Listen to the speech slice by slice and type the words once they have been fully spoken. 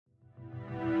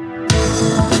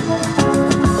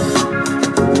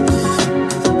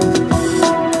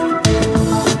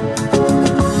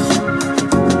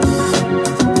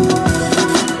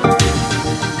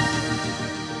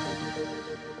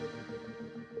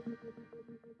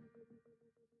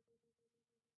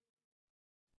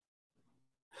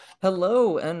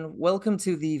Hello, and welcome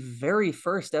to the very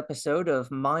first episode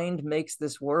of Mind Makes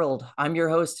This World. I'm your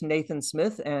host, Nathan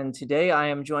Smith, and today I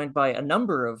am joined by a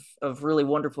number of really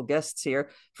wonderful guests here.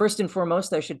 First and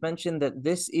foremost, I should mention that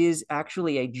this is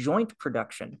actually a joint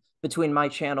production between my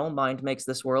channel, Mind Makes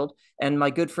This World, and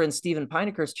my good friend Stephen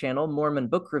Pynakker's channel, Mormon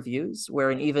Book Reviews, where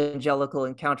an evangelical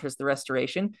encounters the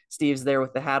restoration. Steve's there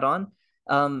with the hat on.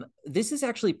 This is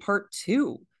actually part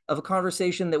two of a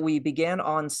conversation that we began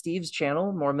on Steve's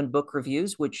channel, Mormon Book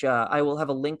Reviews, which I will have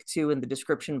a link to in the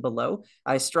description below.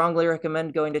 I strongly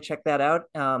recommend going to check that out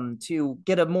to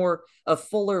get a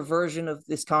fuller version of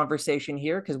this conversation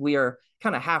here, because we are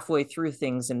kind of halfway through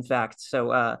things, in fact.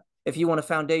 So if you want a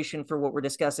foundation for what we're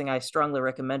discussing, I strongly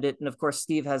recommend it. And of course,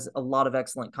 Steve has a lot of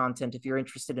excellent content if you're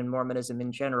interested in Mormonism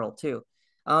in general, too.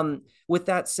 With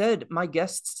that said, my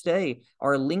guests today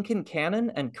are Lincoln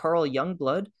Cannon and Carl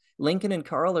Youngblood. Lincoln and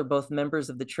Carl are both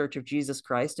members of the Church of Jesus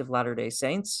Christ of Latter-day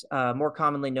Saints, more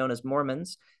commonly known as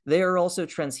Mormons. They are also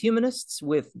transhumanists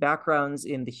with backgrounds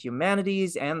in the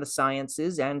humanities and the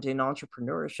sciences and in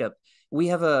entrepreneurship. We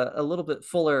have a little bit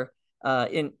fuller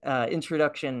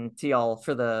introduction to y'all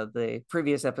for the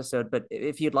previous episode, but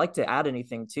if you'd like to add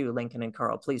anything to Lincoln and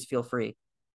Carl, please feel free.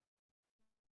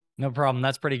 No problem.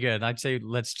 That's pretty good. I'd say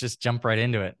let's just jump right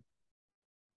into it.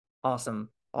 Awesome.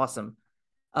 Awesome.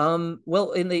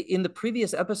 Well, in the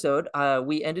previous episode,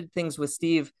 we ended things with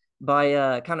Steve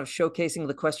by kind of showcasing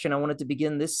the question I wanted to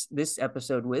begin this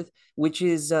episode with, which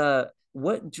is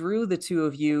what drew the two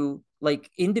of you, like,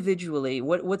 individually?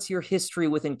 What's your history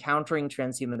with encountering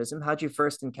transhumanism? How'd you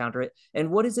first encounter it, and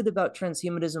what is it about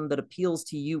transhumanism that appeals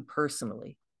to you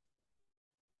personally?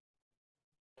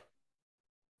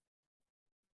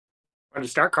 Want to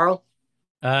start, Carl?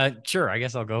 Sure. I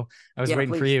guess I'll go. I was Yeah,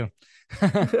 waiting for please. you.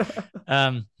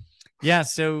 Yeah.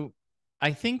 So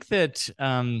I think that,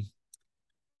 I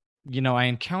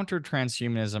encountered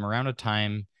transhumanism around a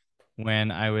time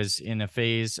when I was in a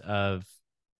phase of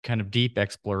kind of deep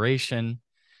exploration,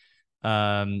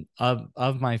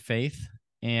 of my faith.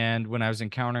 And when I was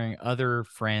encountering other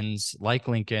friends like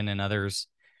Lincoln and others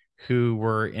who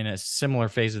were in a similar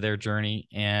phase of their journey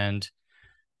and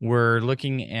were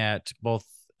looking at both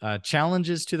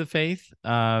challenges to the faith,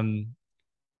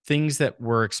 things that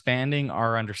were expanding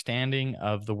our understanding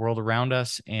of the world around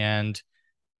us and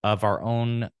of our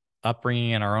own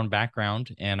upbringing and our own background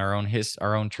and our own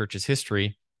church's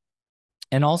history,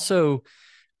 and also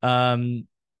the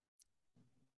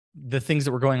things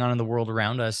that were going on in the world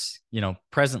around us,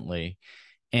 presently,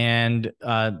 and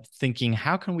thinking,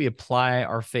 how can we apply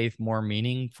our faith more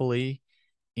meaningfully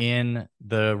in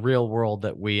the real world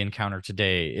that we encounter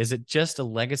today? Is it just a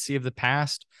legacy of the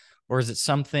past, or is it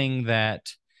something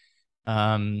that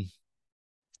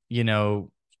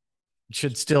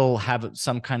should still have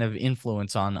some kind of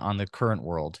influence on the current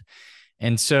world?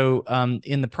 And so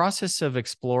in the process of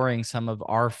exploring some of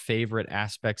our favorite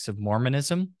aspects of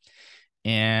Mormonism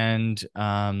and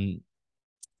some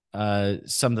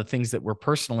of the things that we're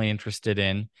personally interested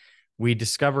in, we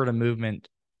discovered a movement,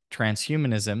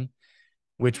 transhumanism,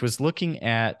 which was looking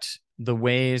at the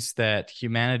ways that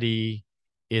humanity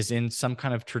is in some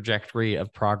kind of trajectory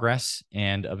of progress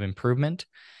and of improvement,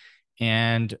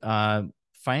 and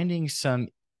finding some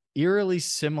eerily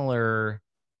similar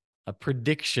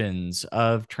predictions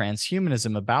of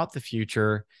transhumanism about the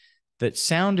future that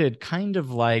sounded kind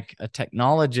of like a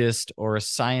technologist or a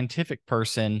scientific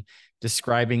person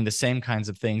describing the same kinds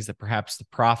of things that perhaps the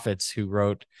prophets who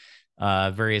wrote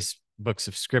various books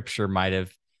of scripture might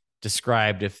have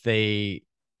described if they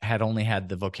had only had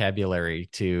the vocabulary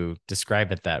to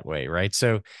describe it that way, right?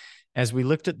 So as we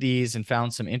looked at these and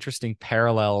found some interesting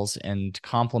parallels and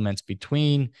complements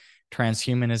between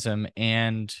transhumanism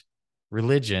and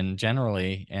religion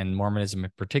generally, and Mormonism in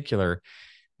particular,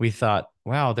 we thought,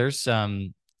 wow, there's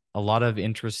a lot of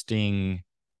interesting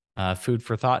food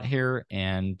for thought here,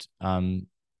 and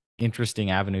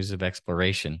interesting avenues of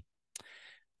exploration.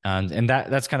 And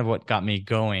that's kind of what got me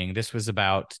going. This was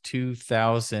about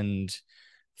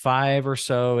 2005 or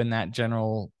so, in that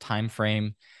general time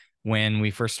frame, when we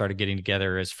first started getting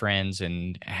together as friends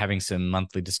and having some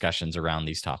monthly discussions around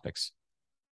these topics.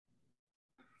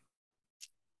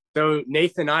 So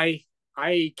Nathan, I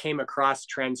came across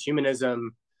transhumanism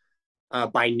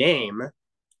by name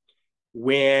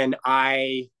when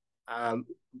I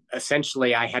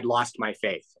essentially I had lost my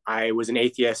faith. I was an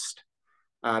atheist.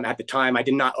 At the time, I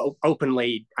did not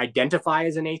openly identify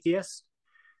as an atheist.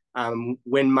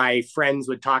 When my friends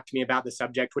would talk to me about the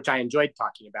subject, which I enjoyed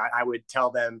talking about, I would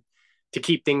tell them to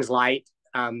keep things light,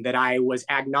 that I was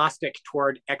agnostic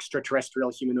toward extraterrestrial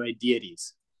humanoid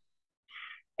deities.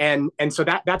 And so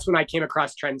that's when I came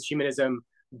across transhumanism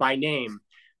by name.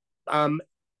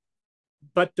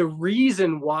 But the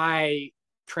reason why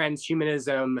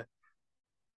transhumanism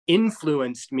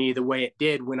influenced me the way it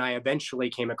did when I eventually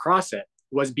came across it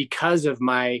was because of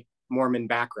my Mormon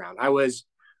background. I was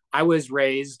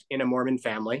raised in a Mormon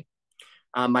family.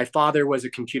 My father was a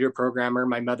computer programmer.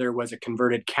 My mother was a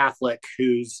converted Catholic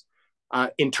whose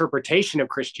interpretation of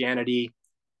Christianity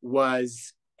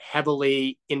was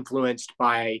heavily influenced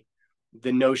by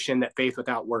the notion that faith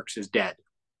without works is dead.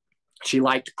 She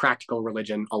liked practical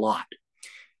religion a lot.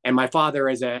 And my father,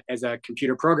 as a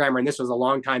computer programmer, and this was a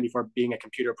long time before being a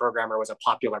computer programmer was a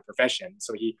popular profession.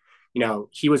 So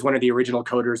he was one of the original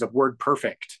coders of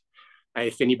WordPerfect,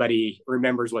 if anybody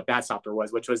remembers what that software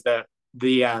was, which was the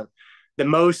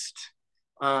most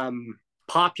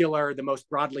popular, the most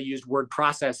broadly used word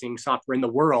processing software in the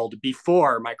world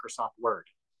before Microsoft Word.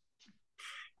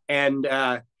 And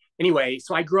anyway,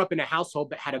 so I grew up in a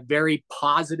household that had a very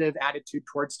positive attitude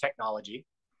towards technology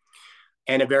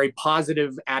and a very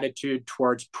positive attitude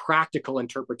towards practical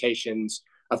interpretations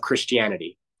of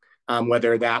Christianity,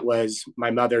 whether that was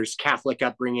my mother's Catholic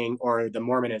upbringing or the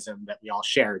Mormonism that we all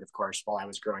shared, of course, while I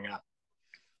was growing up.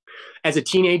 As a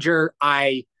teenager,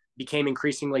 I became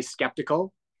increasingly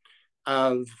skeptical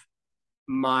of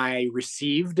my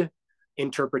received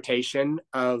interpretation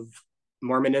of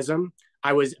Mormonism.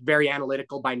 I was very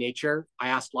analytical by nature. I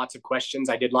asked lots of questions.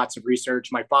 I did lots of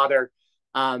research. My father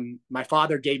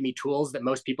gave me tools that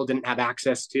most people didn't have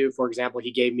access to. For example,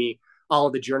 he gave me all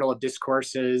of the Journal of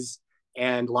Discourses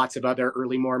and lots of other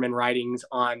early Mormon writings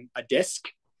on a disc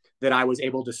that I was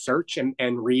able to search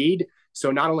and read. So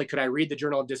not only could I read the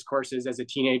Journal of Discourses as a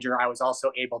teenager, I was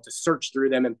also able to search through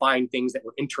them and find things that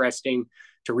were interesting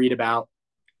to read about.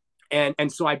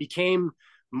 And so I became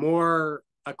more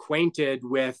acquainted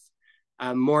with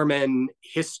Mormon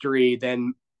history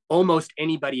than almost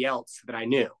anybody else that I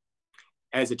knew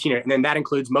as a teenager. And then that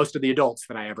includes most of the adults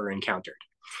that I ever encountered.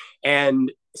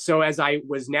 And so as I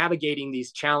was navigating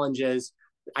these challenges,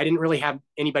 I didn't really have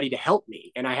anybody to help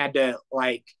me. And I had to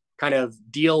kind of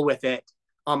deal with it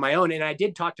on my own. And I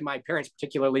did talk to my parents,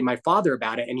 particularly my father,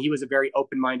 about it. And he was a very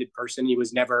open-minded person. He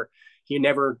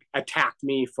never attacked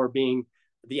me for being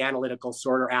the analytical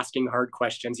sort or asking hard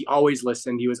questions. He always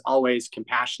listened. He was always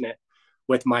compassionate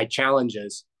with my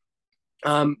challenges.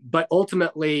 But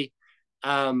ultimately,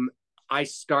 I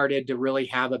started to really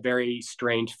have a very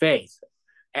strained faith.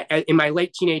 In my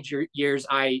late teenage years,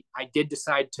 I did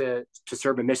decide to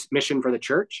serve a mission for the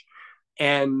church.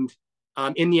 And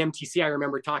in the MTC, I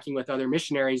remember talking with other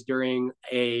missionaries during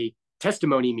a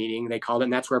testimony meeting, they called it.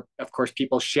 And that's where, of course,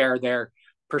 people share their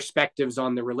perspectives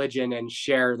on the religion and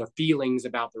share the feelings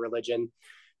about the religion.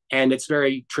 And it's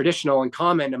very traditional and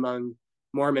common among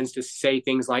Mormons to say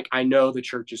things like, I know the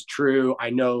church is true.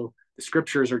 I know the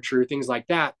scriptures are true, things like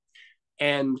that.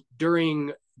 And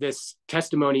during this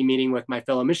testimony meeting with my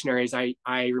fellow missionaries, I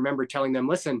remember telling them,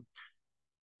 listen,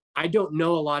 I don't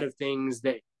know a lot of things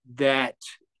that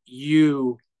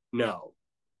you know,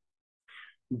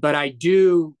 but I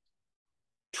do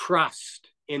trust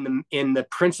in the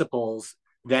principles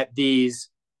that these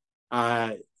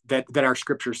that our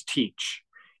scriptures teach,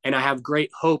 and I have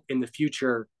great hope in the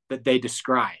future that they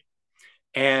describe.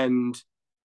 And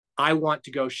I want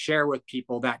to go share with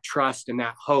people that trust and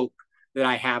that hope that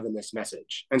I have in this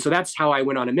message. And so that's how I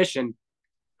went on a mission.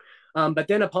 But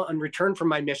then upon return from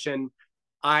my mission,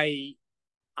 I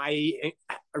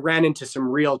ran into some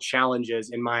real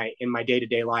challenges in my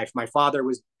day-to-day life. My father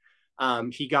was,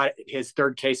 he got his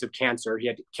third case of cancer. He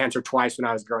had cancer twice when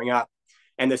I was growing up,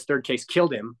 and this third case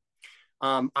killed him.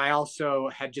 I also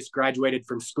had just graduated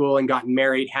from school and gotten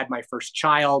married, had my first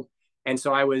child. And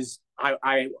so I was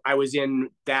in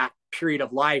that period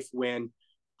of life when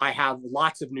I have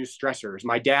lots of new stressors.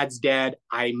 My dad's dead.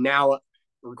 I'm now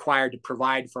required to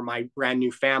provide for my brand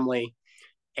new family.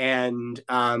 And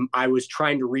I was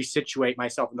trying to resituate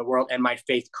myself in the world, and my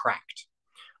faith cracked.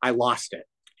 I lost it.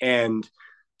 And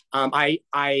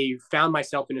I found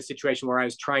myself in a situation where I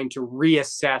was trying to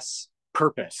reassess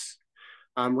purpose,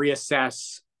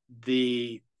 reassess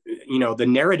the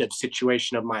narrative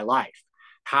situation of my life,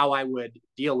 how I would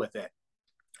deal with it.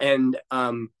 And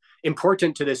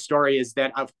important to this story is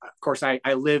that, of course, I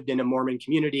lived in a Mormon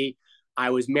community.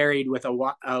 I was married with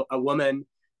a woman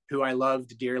who I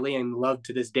loved dearly and love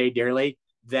to this day dearly.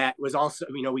 That was also,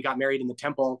 we got married in the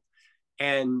temple,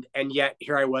 and yet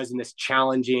here I was in this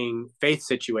challenging faith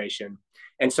situation.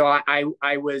 And so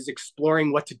I was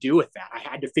exploring what to do with that. I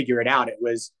had to figure it out. It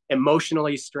was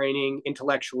emotionally straining,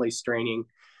 intellectually straining.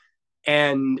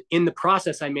 And in the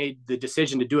process, I made the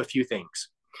decision to do a few things.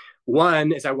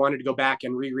 One is I wanted to go back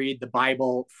and reread the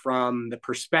Bible from the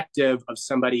perspective of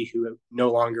somebody who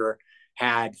no longer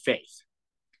had faith,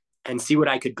 and see what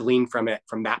I could glean from it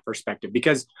from that perspective.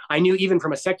 Because I knew even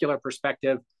from a secular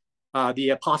perspective, the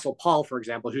Apostle Paul, for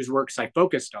example, whose works I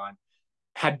focused on,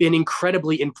 had been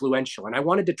incredibly influential. And I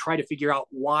wanted to try to figure out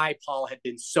why Paul had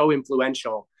been so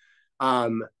influential,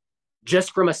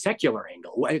 just from a secular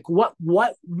angle. Like what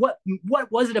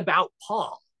was it about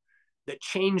Paul that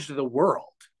changed the world?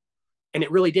 And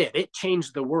it really did. It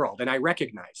changed the world, and I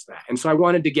recognized that. And so I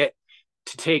wanted to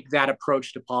take that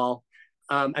approach to Paul.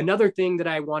 Another thing that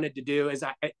I wanted to do is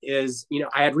I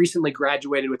had recently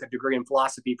graduated with a degree in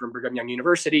philosophy from Brigham Young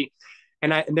University,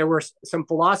 and there were some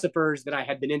philosophers that I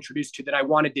had been introduced to that I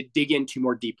wanted to dig into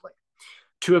more deeply.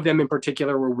 Two of them in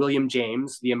particular were William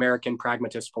James, the American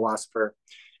pragmatist philosopher,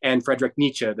 and Friedrich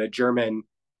Nietzsche, the German,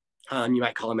 you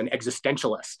might call him an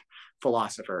existentialist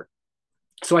philosopher.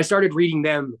 So I started reading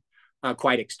them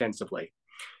quite extensively.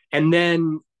 And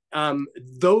then a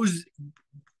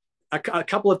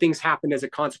couple of things happened as a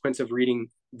consequence of reading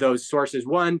those sources.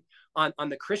 One, on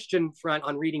the Christian front,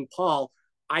 on reading Paul,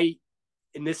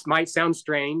 and this might sound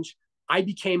strange, I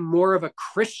became more of a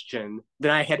Christian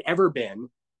than I had ever been,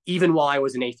 even while I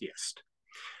was an atheist,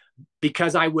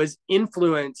 because I was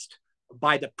influenced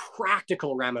by the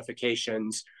practical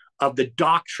ramifications of the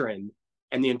doctrine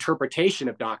and the interpretation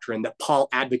of doctrine that Paul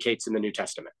advocates in the New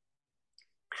Testament.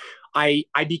 I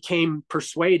became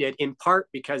persuaded, in part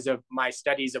because of my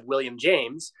studies of William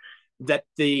James, that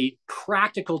the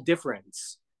practical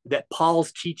difference that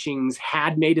Paul's teachings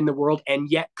had made in the world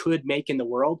and yet could make in the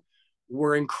world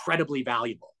were incredibly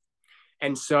valuable.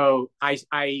 And so I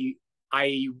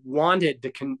wanted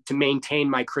to maintain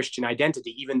my Christian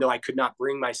identity, even though I could not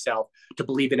bring myself to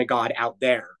believe in a God out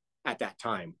there at that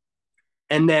time.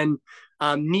 And then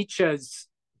Nietzsche's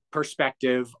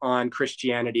perspective on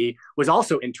Christianity was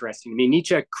also interesting. I mean,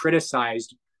 Nietzsche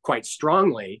criticized quite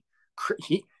strongly.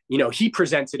 He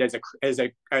presents it as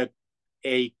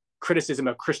a criticism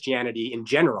of Christianity in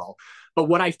general. But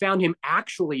what I found him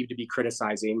actually to be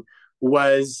criticizing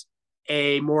was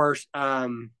a more,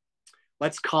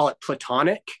 let's call it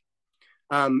Platonic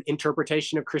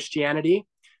interpretation of Christianity,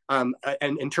 an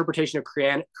interpretation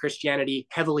of Christianity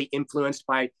heavily influenced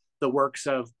by the works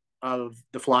of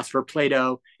the philosopher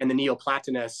Plato and the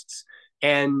Neoplatonists,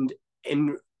 and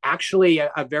actually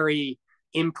a very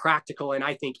impractical and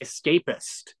I think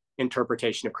escapist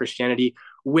interpretation of Christianity,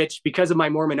 which, because of my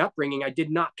Mormon upbringing, I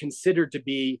did not consider to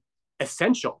be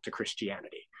essential to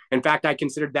Christianity. In fact, I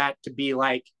considered that to be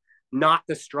like not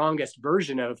the strongest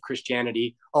version of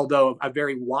Christianity, although a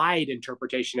very wide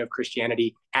interpretation of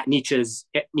Christianity at Nietzsche's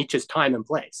time and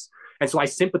place. And so I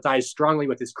sympathized strongly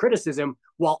with his criticism,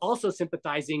 while also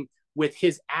sympathizing with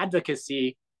his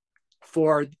advocacy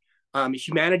for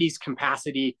humanity's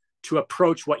capacity to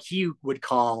approach what he would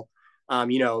call,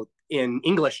 in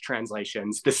English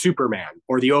translations, the Superman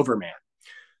or the Overman.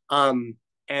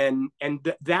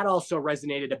 That also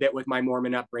resonated a bit with my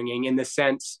Mormon upbringing, in the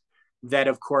sense that,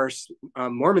 of course,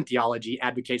 Mormon theology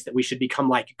advocates that we should become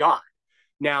like God.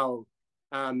 Now,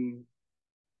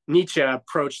 Nietzsche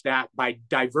approached that by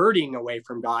diverting away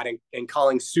from God and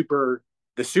calling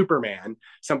the Superman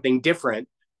something different.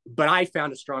 But I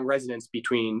found a strong resonance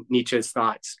between Nietzsche's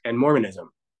thoughts and Mormonism.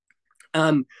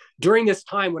 During this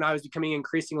time, when I was becoming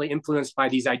increasingly influenced by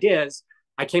these ideas,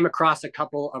 I came across a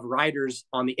couple of writers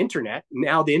on the internet.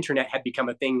 Now the internet had become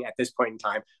a thing at this point in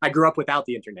time. I grew up without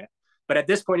the internet. But at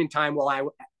this point in time,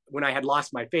 when I had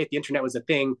lost my faith, the internet was a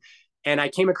thing. And I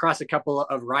came across a couple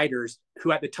of writers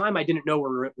who at the time I didn't know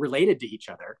were related to each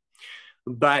other,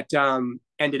 but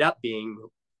ended up being,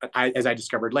 as I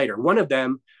discovered later. One of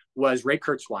them was Ray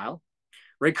Kurzweil.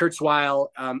 Ray Kurzweil,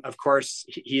 of course,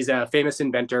 he's a famous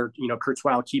inventor,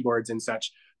 Kurzweil keyboards and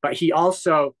such, but he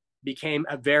also became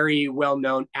a very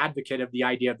well-known advocate of the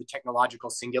idea of the technological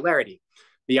singularity,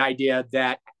 the idea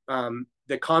that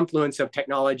the confluence of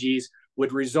technologies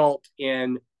would result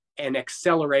in an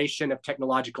acceleration of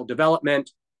technological development,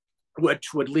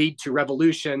 which would lead to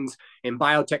revolutions in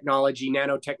biotechnology,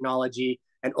 nanotechnology,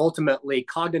 and ultimately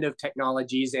cognitive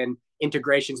technologies and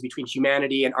integrations between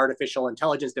humanity and artificial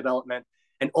intelligence development,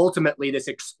 and ultimately this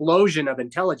explosion of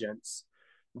intelligence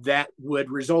that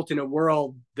would result in a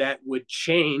world that would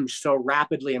change so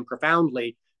rapidly and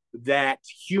profoundly that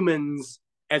humans,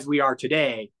 as we are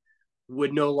today,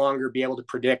 would no longer be able to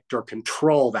predict or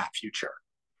control that future.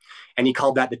 And he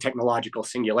called that the technological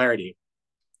singularity.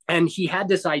 And he had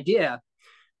this idea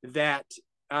that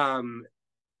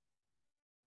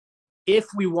if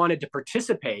we wanted to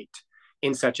participate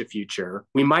in such a future,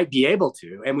 we might be able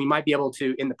to, and we might be able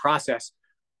to, in the process,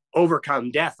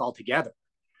 overcome death altogether.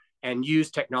 and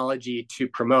use technology to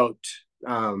promote,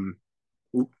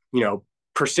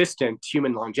 persistent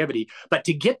human longevity. But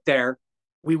to get there,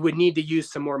 we would need to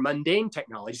use some more mundane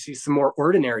technologies, some more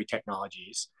ordinary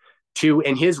technologies to,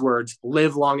 in his words,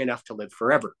 live long enough to live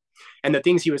forever. And the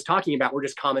things he was talking about were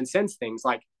just common sense things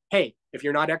like, hey, if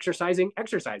you're not exercising,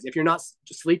 exercise. If you're not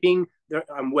sleeping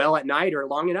well at night or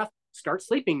long enough, start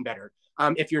sleeping better.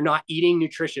 If you're not eating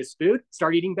nutritious food,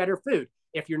 start eating better food.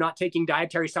 If you're not taking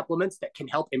dietary supplements that can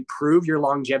help improve your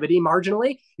longevity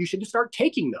marginally, you should start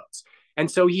taking those. And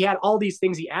so he had all these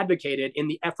things he advocated in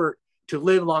the effort to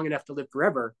live long enough to live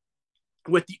forever,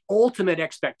 with the ultimate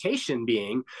expectation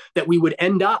being that we would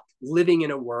end up living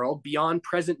in a world beyond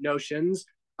present notions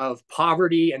of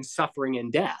poverty and suffering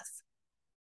and death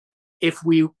if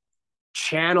we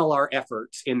channel our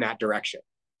efforts in that direction.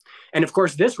 And of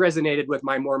course, this resonated with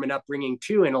my Mormon upbringing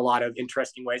too in a lot of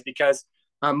interesting ways, because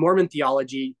Mormon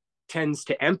theology tends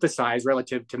to emphasize,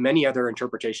 relative to many other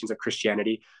interpretations of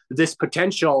Christianity, this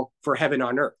potential for heaven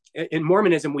on earth. In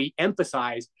Mormonism, we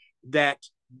emphasize that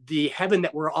the heaven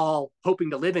that we're all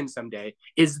hoping to live in someday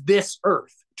is this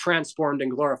earth transformed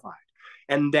and glorified,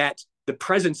 and that the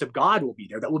presence of God will be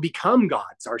there, that we'll become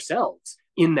gods ourselves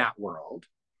in that world,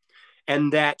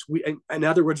 and that we, in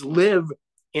other words, live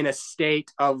in a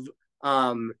state of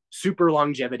super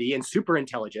longevity and super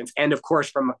intelligence. And of course,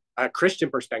 from a Christian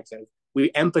perspective,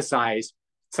 we emphasize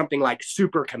something like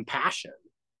super compassion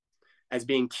as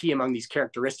being key among these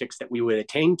characteristics that we would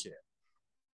attain to.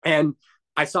 And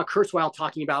I saw Kurzweil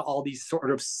talking about all these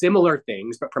sort of similar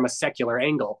things, but from a secular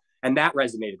angle. And that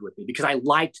resonated with me because I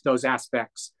liked those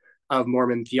aspects of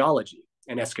Mormon theology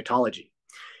and eschatology.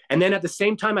 And then at the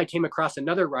same time, I came across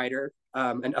another writer,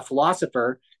 a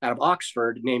philosopher out of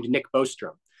Oxford named Nick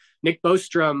Bostrom. Nick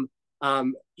Bostrom,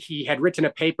 he had written a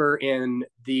paper in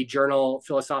the journal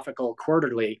Philosophical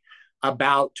Quarterly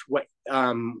about what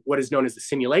is known as the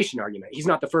simulation argument. He's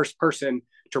not the first person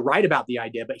to write about the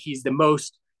idea, but he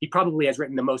probably has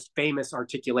written the most famous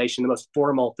articulation, the most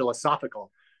formal philosophical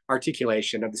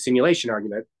articulation of the simulation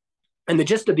argument. And the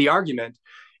gist of the argument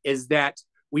is that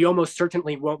we almost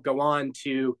certainly won't go on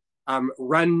to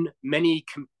run many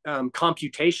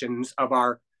computations of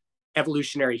our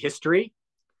evolutionary history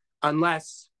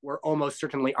unless we're almost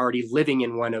certainly already living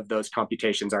in one of those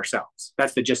computations ourselves.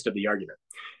 That's the gist of the argument.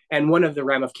 And one of the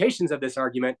ramifications of this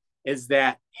argument is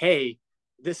that, hey,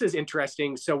 this is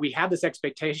interesting. So we have this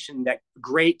expectation that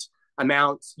great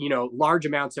amounts, large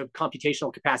amounts of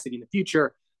computational capacity in the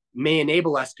future may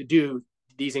enable us to do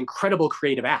these incredible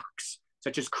creative acts,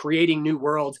 such as creating new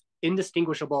worlds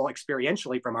indistinguishable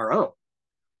experientially from our own,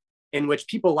 in which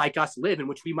people like us live, in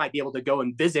which we might be able to go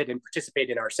and visit and participate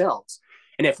in ourselves.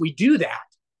 And if we do that,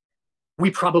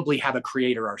 we probably have a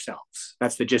creator ourselves.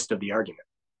 That's the gist of the argument.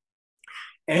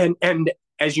 And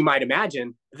as you might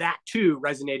imagine, that too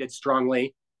resonated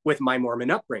strongly with my Mormon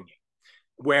upbringing,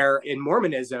 where in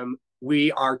Mormonism,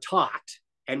 we are taught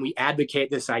and we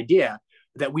advocate this idea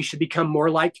that we should become more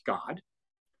like God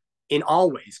in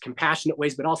all ways, compassionate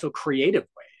ways, but also creative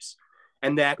ways.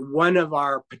 And that one of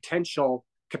our potential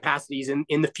capacities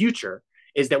in the future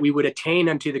is that we would attain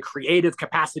unto the creative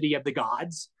capacity of the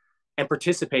gods and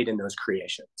participate in those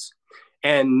creations.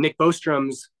 And Nick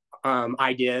Bostrom's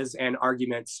ideas and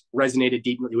arguments resonated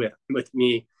deeply with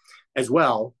me as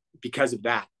well because of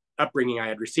that upbringing I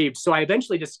had received. So I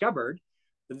eventually discovered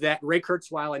that Ray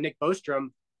Kurzweil and Nick Bostrom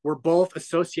were both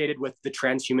associated with the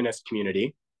transhumanist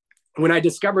community. When I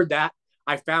discovered that,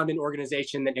 I found an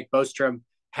organization that Nick Bostrom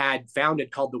had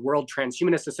founded called the World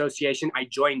Transhumanist Association. I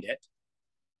joined it.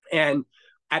 And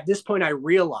at this point, I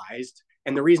realized,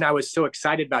 and the reason I was so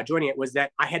excited about joining it was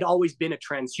that I had always been a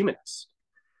transhumanist.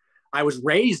 I was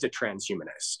raised a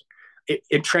transhumanist.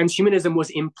 Transhumanism was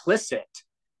implicit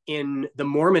in the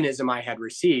Mormonism I had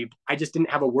received. I just didn't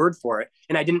have a word for it.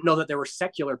 And I didn't know that there were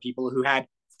secular people who had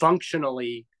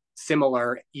functionally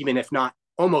similar, even if not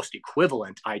almost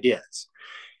equivalent ideas.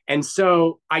 And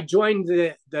so I joined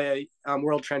the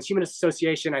World Transhumanist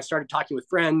Association. I started talking with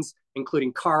friends,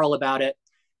 including Carl, about it.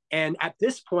 And at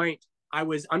this point, I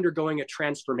was undergoing a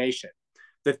transformation.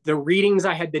 The readings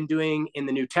I had been doing in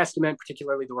the New Testament,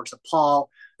 particularly the works of Paul,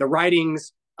 the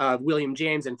writings of William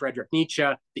James and Friedrich Nietzsche,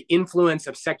 the influence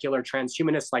of secular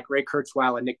transhumanists like Ray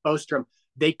Kurzweil and Nick Bostrom,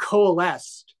 they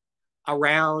coalesced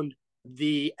around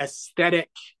the aesthetic,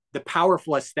 the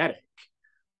powerful aesthetic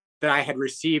that I had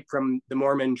received from the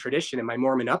Mormon tradition and my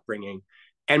Mormon upbringing.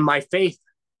 And my faith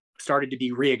started to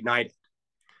be reignited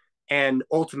and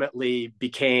ultimately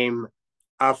became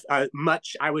a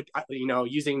much,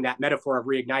 using that metaphor of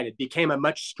reignited, became a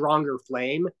much stronger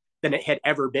flame than it had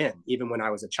ever been, even when I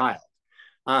was a child.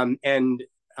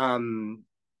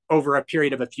 over a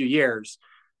period of a few years,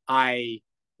 I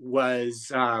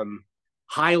was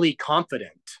highly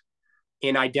confident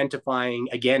in identifying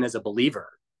again as a believer,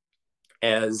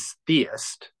 as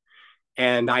theist,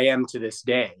 and I am to this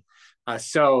day.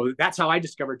 So that's how I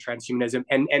discovered transhumanism,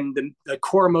 and the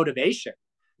core motivation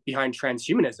behind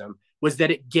transhumanism was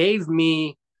that it gave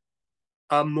me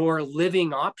a more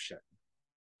living option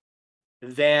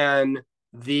than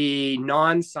the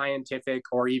non-scientific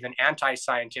or even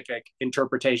anti-scientific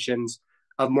interpretations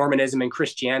of Mormonism and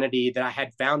Christianity that I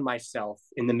had found myself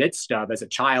in the midst of as a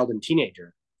child and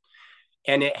teenager.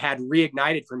 And it had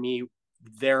reignited for me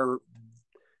their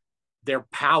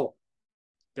power,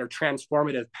 their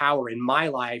transformative power in my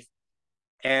life,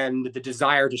 and the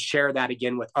desire to share that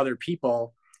again with other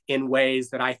people in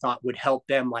ways that I thought would help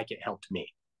them like it helped me.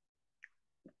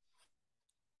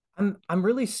 I'm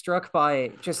really struck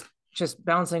by just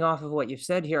bouncing off of what you've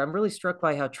said here. I'm really struck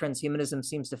by how transhumanism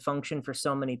seems to function for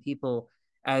so many people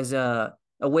as a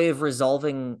way of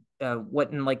resolving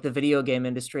what in like the video game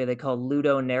industry they call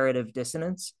ludonarrative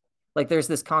dissonance. Like there's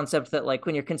this concept that like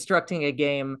when you're constructing a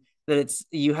game, that it's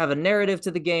you have a narrative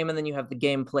to the game and then you have the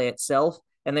gameplay itself.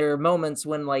 And there are moments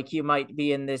when like you might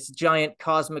be in this giant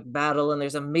cosmic battle and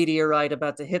there's a meteorite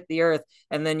about to hit the earth,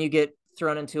 and then you get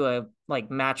thrown into a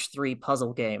like match 3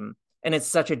 puzzle game, and it's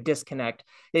such a disconnect.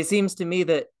 It seems to me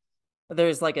that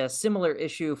there's like a similar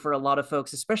issue for a lot of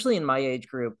folks, especially in my age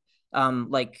group,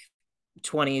 like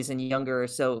 20s and younger,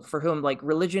 so for whom like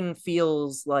religion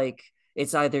feels like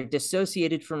it's either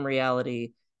dissociated from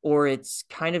reality or it's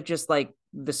kind of just like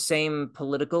the same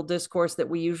political discourse that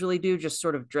we usually do, just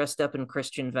sort of dressed up in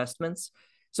Christian vestments.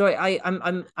 So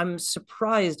I'm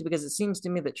surprised because it seems to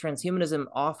me that transhumanism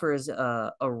offers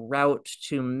a route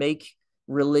to make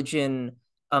religion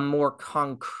a more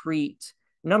concrete,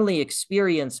 not only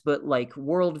experience but like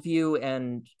worldview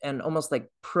and almost like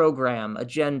program,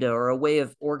 agenda, or a way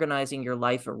of organizing your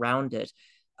life around it.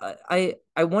 I'm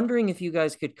wondering if you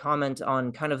guys could comment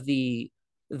on kind of the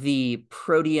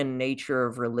protean nature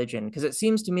of religion, because it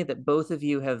seems to me that both of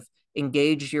you have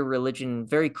engaged your religion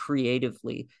very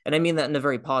creatively, and I mean that in a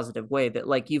very positive way, that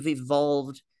like you've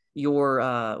evolved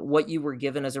your what you were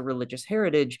given as a religious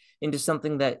heritage into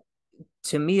something that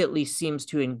to me at least seems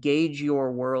to engage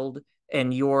your world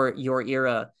and your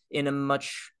era in a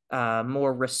much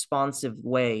more responsive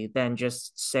way than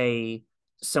just say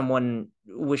someone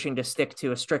wishing to stick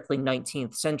to a strictly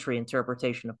 19th century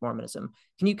interpretation of Mormonism.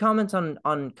 Can you comment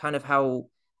on kind of how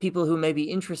people who may be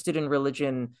interested in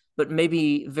religion but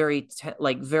maybe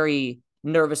very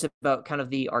nervous about kind of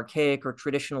the archaic or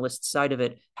traditionalist side of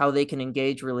it, how they can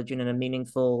engage religion in a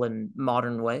meaningful and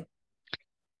modern way?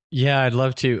 Yeah, I'd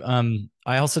love to.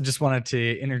 I also just wanted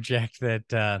to interject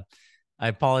that I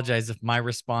apologize if my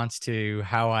response to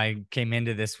how I came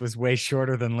into this was way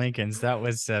shorter than Lincoln's. That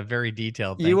was very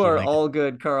detailed. Thank You you, are Lincoln. all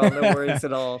good, Carl. No worries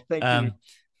at all. Thank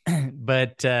you.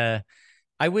 But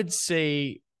I would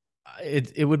say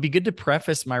it would be good to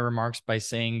preface my remarks by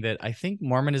saying that I think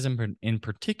Mormonism in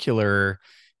particular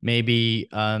maybe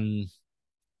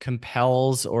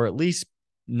compels or at least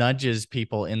nudges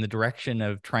people in the direction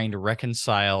of trying to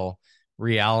reconcile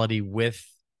reality with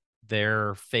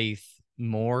their faith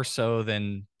more so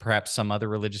than perhaps some other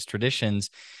religious traditions,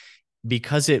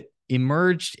 because it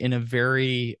emerged in a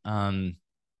very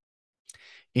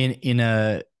in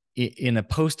a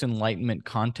post-Enlightenment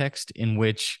context in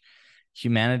which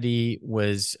humanity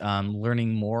was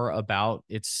learning more about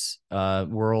its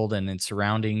world and its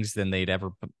surroundings than they'd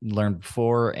ever learned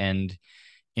before, and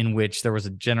in which there was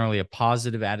generally a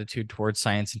positive attitude towards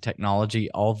science and technology,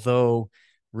 although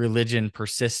religion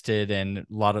persisted and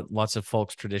lots of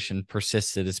folks' tradition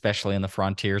persisted, especially in the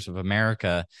frontiers of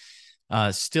America.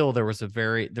 Still, there was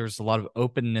a lot of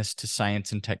openness to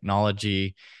science and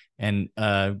technology and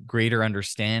greater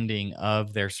understanding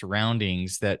of their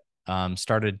surroundings that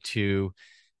started to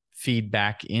feed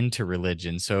back into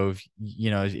religion. So,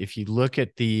 if you look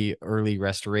at the early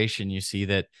Restoration, you see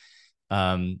that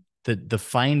the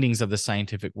findings of the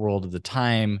scientific world of the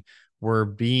time were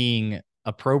being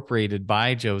appropriated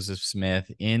by Joseph Smith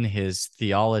in his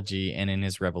theology and in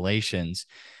his revelations.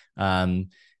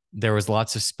 There was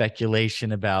lots of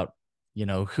speculation about,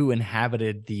 who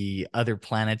inhabited the other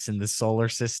planets in the solar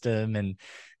system and,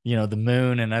 the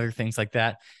moon and other things like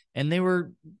that. And they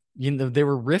were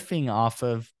riffing off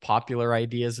of popular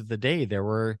ideas of the day. There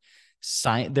were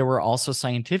also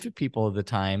scientific people of the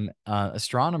time,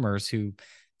 astronomers who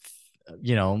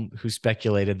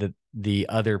speculated that the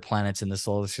other planets in the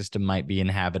solar system might be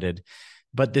inhabited.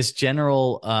 But this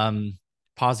general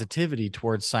positivity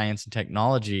towards science and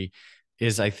technology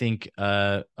is, I think,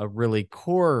 a really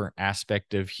core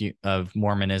aspect of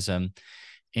Mormonism.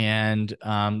 And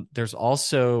there's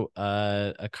also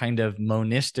a kind of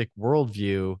monistic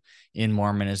worldview in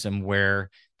Mormonism where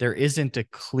there isn't a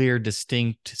clear,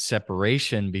 distinct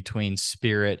separation between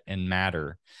spirit and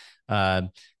matter.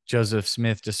 Joseph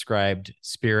Smith described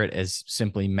spirit as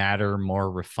simply matter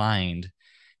more refined.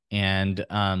 And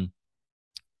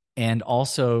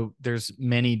also there's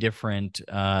many different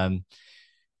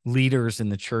leaders in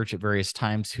the church at various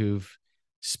times who've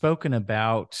spoken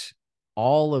about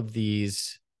all of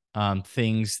these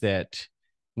things that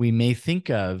we may think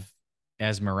of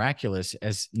as miraculous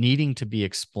as needing to be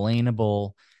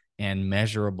explainable and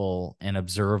measurable and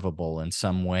observable in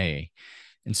some way.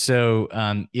 And so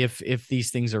if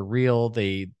these things are real,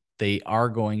 they are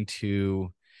going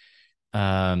to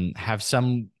have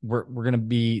some, we're going to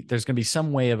be, there's going to be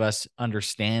some way of us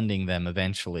understanding them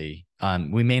eventually.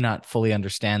 We may not fully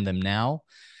understand them now,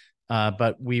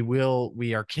 but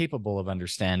we are capable of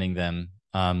understanding them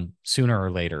sooner or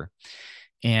later.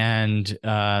 And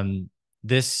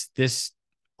this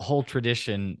whole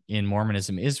tradition in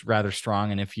Mormonism is rather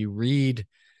strong. And if you read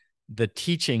the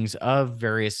teachings of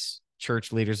various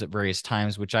church leaders at various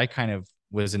times, which I kind of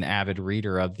was an avid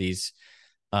reader of these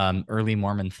early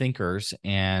Mormon thinkers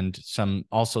and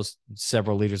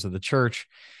several leaders of the church.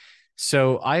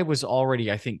 So I was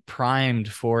already, I think,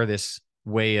 primed for this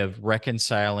way of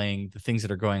reconciling the things that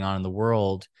are going on in the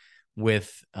world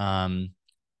with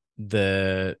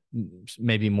the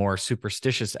maybe more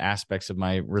superstitious aspects of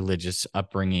my religious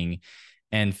upbringing,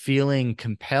 and feeling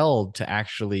compelled to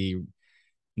actually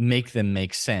make them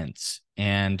make sense,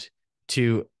 and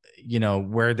to,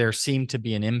 where there seemed to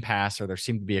be an impasse or there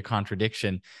seemed to be a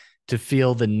contradiction, to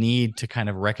feel the need to kind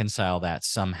of reconcile that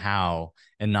somehow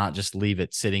and not just leave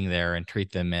it sitting there and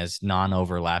treat them as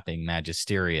non-overlapping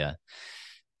magisteria.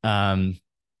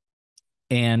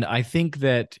 And I think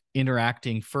that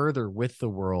interacting further with the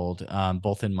world,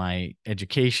 both in my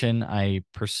education, I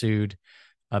pursued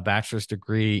a bachelor's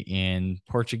degree in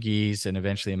Portuguese and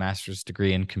eventually a master's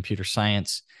degree in computer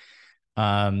science.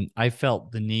 I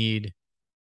felt the need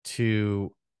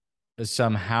to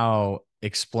somehow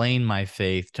explain my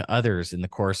faith to others in the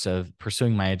course of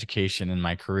pursuing my education and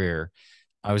my career.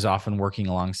 I was often working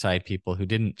alongside people who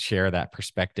didn't share that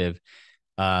perspective.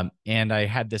 And I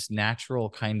had this natural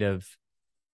kind of,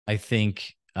 I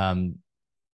think,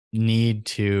 need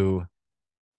to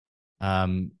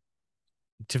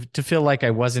feel like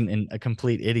I wasn't a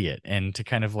complete idiot, and to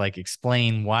kind of like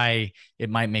explain why it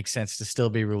might make sense to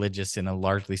still be religious in a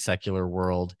largely secular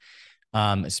world,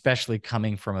 especially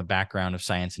coming from a background of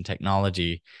science and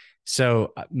technology.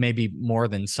 So maybe more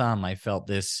than some, I felt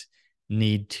this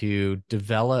need to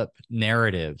develop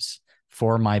narratives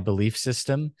for my belief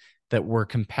system that were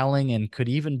compelling and could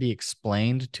even be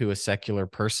explained to a secular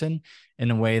person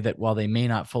in a way that, while they may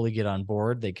not fully get on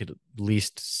board, they could at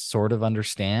least sort of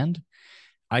understand.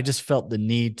 I just felt the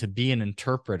need to be an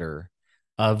interpreter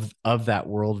of that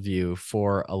worldview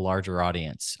for a larger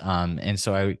audience. And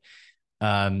so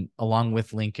I, along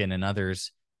with Lincoln and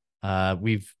others,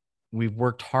 we've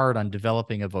worked hard on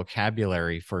developing a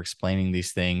vocabulary for explaining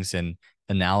these things and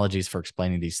analogies for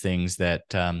explaining these things that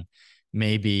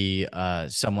maybe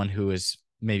someone who is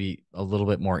maybe a little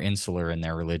bit more insular in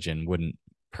their religion wouldn't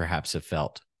perhaps have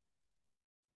felt.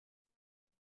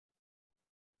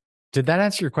 Did that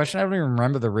answer your question? I don't even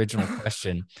remember the original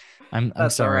question. I'm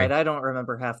That's sorry. All right. I don't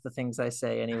remember half the things I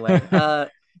say anyway.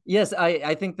 Yes,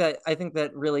 I think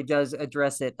that really does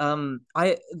address it.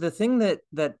 The thing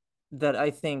that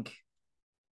I think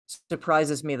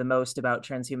surprises me the most about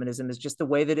transhumanism is just the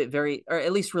way that or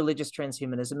at least religious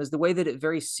transhumanism, is the way that it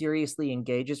very seriously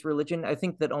engages religion. I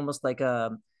think that almost like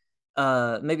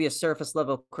maybe a surface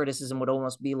level criticism would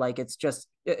almost be like, it's just,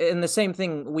 and the same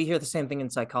thing, we hear the same thing in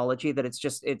psychology, that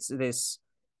it's this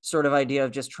sort of idea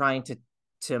of just trying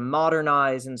to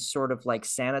modernize and sort of like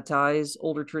sanitize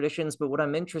older traditions. But what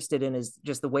I'm interested in is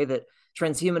just the way that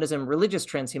religious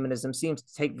transhumanism, seems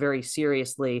to take very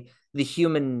seriously the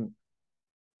human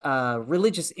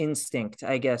religious instinct,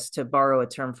 I guess, to borrow a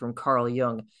term from Carl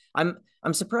Jung. I'm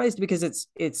surprised because it's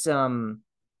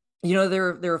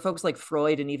there are folks like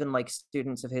Freud and even like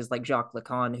students of his, like Jacques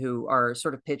Lacan, who are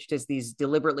sort of pitched as these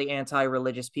deliberately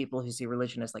anti-religious people who see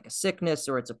religion as like a sickness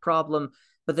or it's a problem.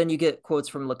 But then you get quotes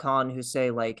from Lacan who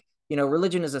say, like,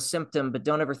 religion is a symptom, but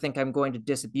don't ever think I'm going to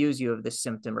disabuse you of this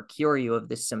symptom or cure you of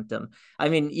this symptom. I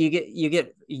mean, you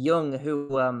get Jung,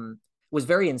 who was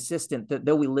very insistent that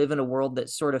though we live in a world that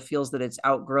sort of feels that it's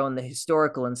outgrown the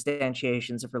historical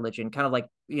instantiations of religion, kind of like,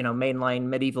 mainline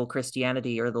medieval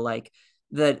Christianity or the like,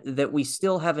 that we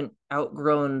still haven't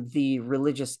outgrown the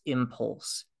religious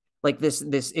impulse. like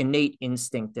this innate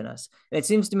instinct in us. And it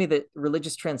seems to me that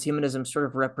religious transhumanism sort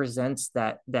of represents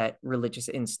that religious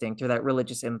instinct or that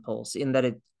religious impulse, in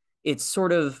that it's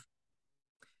sort of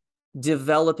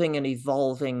developing and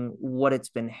evolving what it's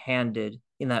been handed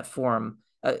in that form.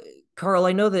 Carl,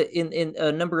 I know that in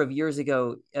a number of years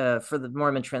ago, for the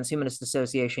Mormon Transhumanist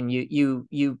Association,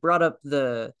 you brought up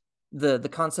the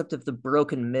concept of the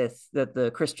broken myth that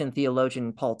the Christian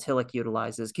theologian Paul Tillich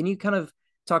utilizes. Can you kind of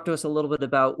talk to us a little bit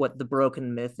about what the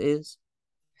broken myth is?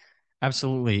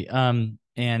 Absolutely.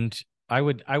 And I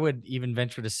would even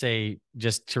venture to say,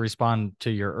 just to respond to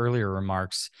your earlier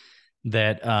remarks,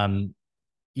 that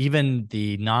even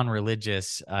the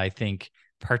non-religious, I think,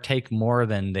 partake more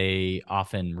than they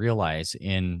often realize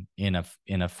in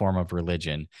a form of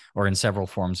religion, or in several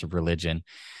forms of religion.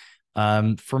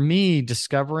 For me,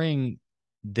 discovering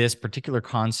this particular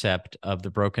concept of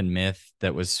the broken myth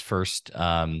that was first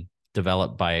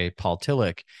developed by Paul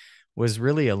Tillich was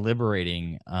really a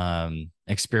liberating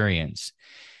experience,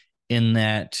 in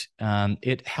that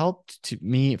it helped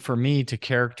for me to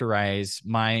characterize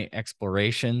my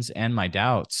explorations and my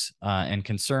doubts and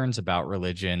concerns about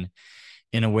religion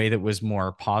in a way that was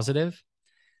more positive.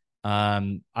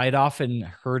 I'd often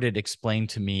heard it explained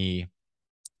to me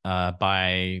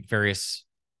by various,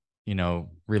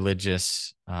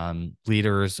 religious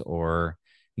leaders or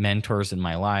mentors in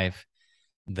my life,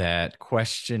 that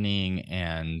questioning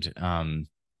and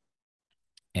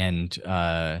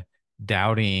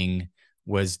doubting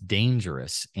was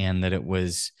dangerous, and that it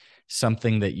was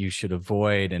something that you should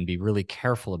avoid and be really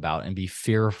careful about and be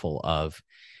fearful of.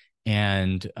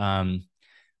 And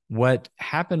what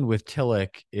happened with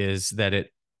Tillich is that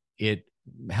it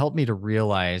helped me to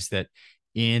realize that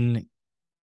in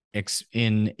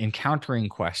encountering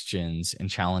questions and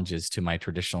challenges to my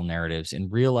traditional narratives,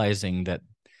 and realizing that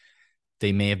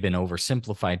they may have been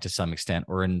oversimplified to some extent,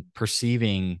 or in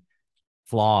perceiving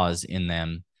flaws in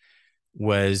them,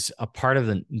 was a part of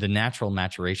the natural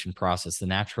maturation process, the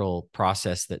natural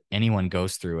process that anyone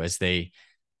goes through as they,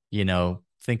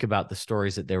 think about the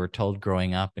stories that they were told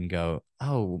growing up and go,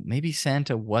 oh, maybe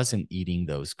Santa wasn't eating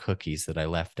those cookies that I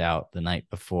left out the night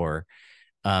before.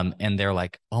 And they're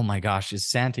like, oh my gosh, is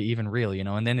Santa even real?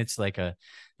 And then it's like a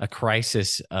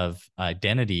crisis of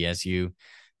identity, as you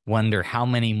wonder how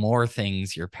many more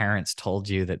things your parents told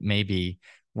you that maybe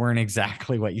weren't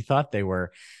exactly what you thought they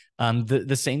were.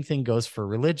 The same thing goes for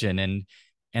religion.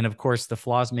 And of course, the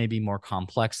flaws may be more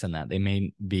complex than that. They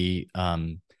may be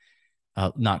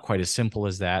not quite as simple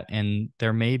as that. And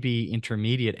there may be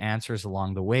intermediate answers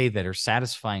along the way that are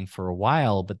satisfying for a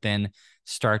while, but then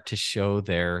start to show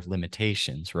their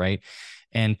limitations, right?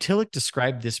 And Tillich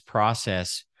described this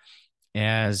process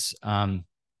as a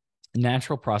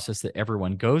natural process that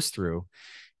everyone goes through,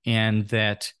 and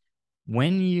that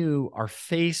when you are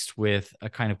faced with a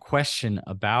kind of question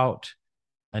about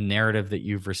a narrative that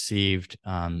you've received,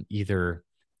 either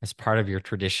as part of your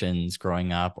traditions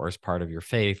growing up or as part of your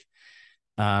faith,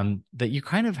 that you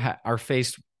kind of are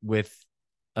faced with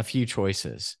a few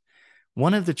choices.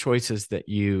 One of the choices that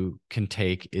you can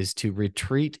take is to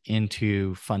retreat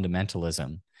into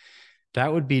fundamentalism.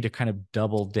 That would be to kind of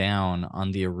double down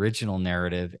on the original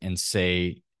narrative and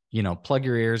say, plug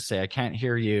your ears, say, I can't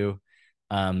hear you.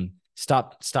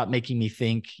 Stop making me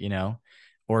think,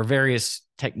 or various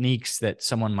techniques that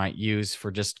someone might use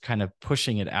for just kind of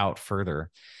pushing it out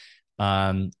further.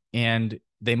 And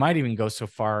they might even go so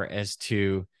far as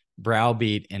to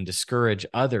browbeat and discourage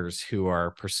others who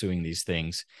are pursuing these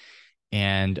things.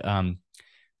 And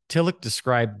Tillich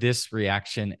described this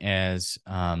reaction as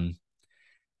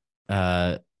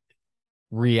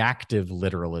reactive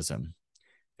literalism,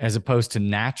 as opposed to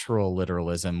natural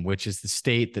literalism, which is the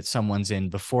state that someone's in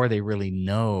before they really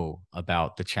know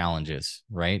about the challenges,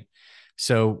 right?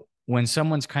 So when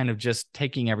someone's kind of just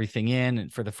taking everything in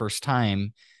for the first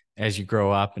time, as you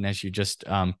grow up and as you just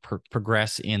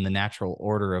progress in the natural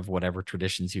order of whatever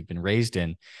traditions you've been raised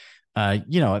in,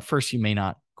 at first you may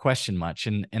not question much,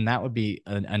 and that would be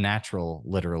a natural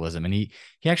literalism. And he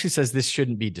actually says this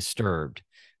shouldn't be disturbed,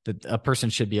 that a person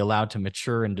should be allowed to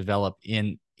mature and develop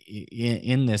in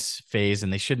this phase,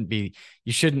 and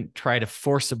you shouldn't try to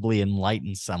forcibly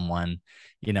enlighten someone,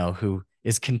 who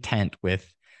is content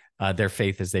with their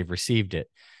faith as they've received it.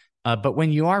 But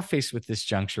when you are faced with this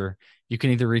juncture, you can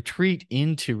either retreat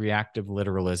into reactive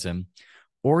literalism,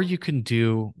 or you can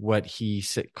do what he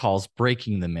calls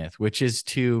breaking the myth, which is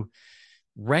to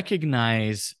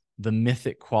recognize the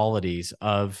mythic qualities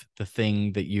of the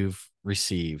thing that you've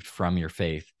received from your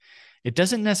faith. It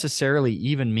doesn't necessarily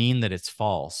even mean that it's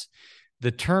false.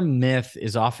 The term myth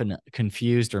is often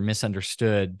confused or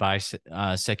misunderstood by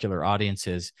secular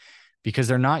audiences because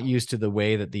they're not used to the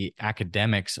way that the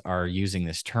academics are using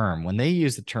this term. When they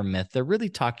use the term myth, they're really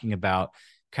talking about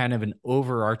kind of an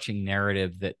overarching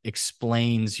narrative that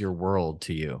explains your world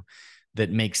to you, that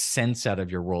makes sense out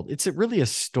of your world. It's really a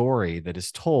story that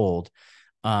is told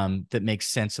that makes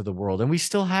sense of the world. And we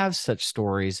still have such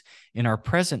stories in our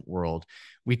present world.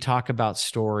 We talk about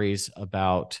stories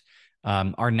about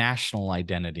our national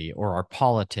identity or our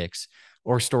politics,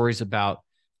 or stories about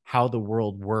how the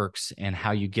world works and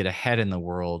how you get ahead in the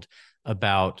world,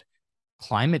 about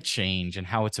climate change and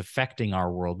how it's affecting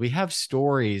our world. We have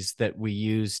stories that we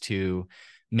use to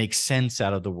make sense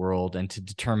out of the world and to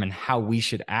determine how we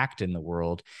should act in the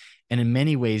world. And in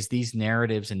many ways, these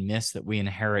narratives and myths that we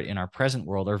inherit in our present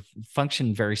world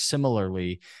function very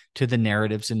similarly to the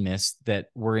narratives and myths that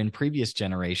were in previous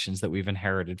generations that we've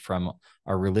inherited from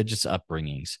our religious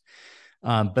upbringings.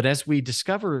 But as we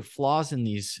discover flaws in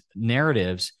these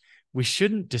narratives, we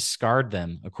shouldn't discard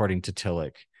them, according to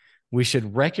Tillich. We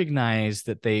should recognize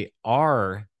that they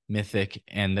are mythic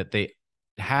and that they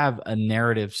have a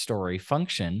narrative story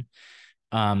function,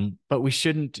 but we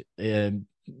shouldn't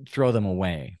throw them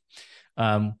away.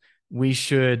 We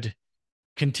should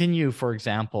continue, for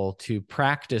example, to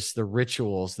practice the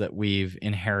rituals that we've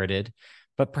inherited,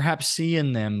 but perhaps see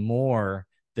in them more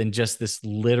than just this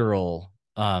literal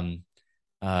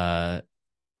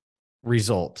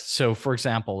result. So, for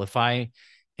example, if I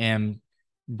am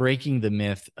breaking the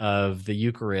myth of the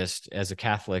Eucharist as a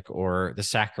Catholic or the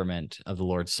sacrament of the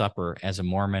Lord's Supper as a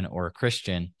Mormon or a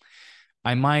Christian,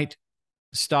 I might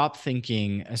stop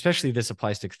thinking, especially this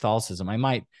applies to Catholicism, I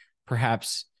might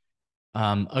perhaps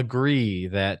agree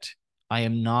that I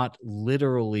am not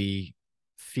literally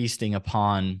feasting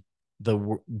upon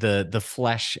the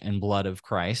flesh and blood of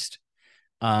Christ,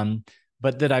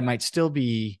 but that I might still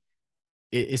be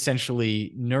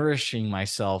essentially nourishing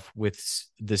myself with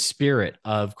the spirit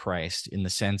of Christ, in the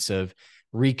sense of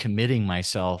recommitting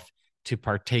myself to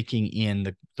partaking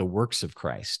in the works of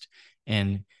Christ,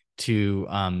 and to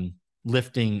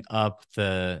lifting up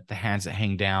the hands that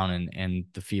hang down and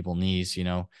the feeble knees,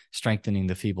 strengthening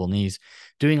the feeble knees,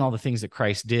 doing all the things that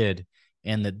Christ did.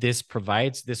 And that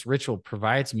this ritual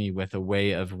provides me with a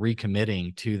way of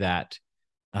recommitting to that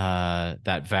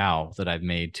vow that I've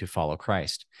made to follow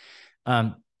Christ.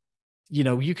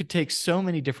 You could take so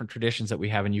many different traditions that we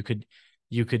have, and you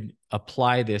could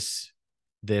apply this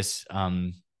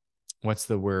what's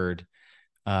the word,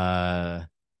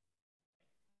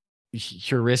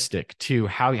 heuristic to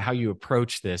how you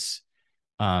approach this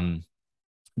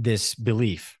this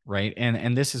belief, right?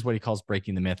 And this is what he calls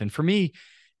breaking the myth. And for me,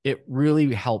 it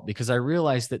really helped, because I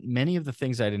realized that many of the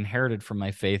things I'd inherited from my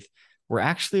faith were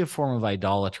actually a form of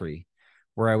idolatry,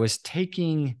 where I was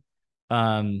taking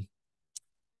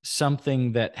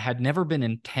something that had never been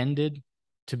intended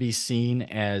to be seen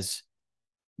as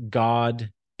God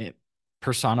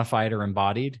personified or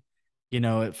embodied.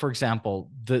 For example,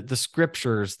 the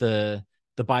scriptures, the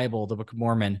Bible, the Book of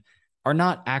Mormon, are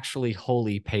not actually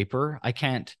holy paper. I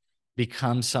can't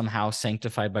become somehow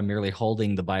sanctified by merely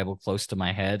holding the Bible close to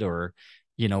my head, or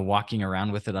walking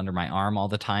around with it under my arm all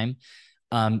the time.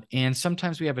 And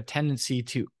sometimes we have a tendency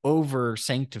to over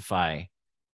sanctify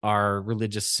our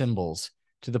religious symbols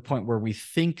to the point where we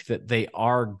think that they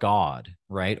are God,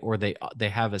 right? Or they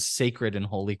have a sacred and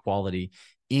holy quality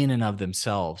in and of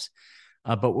themselves.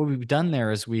 But what we've done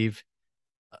there is we've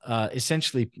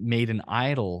essentially made an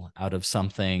idol out of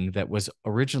something that was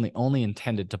originally only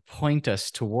intended to point us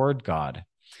toward God.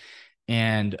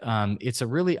 And it's a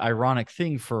really ironic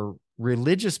thing for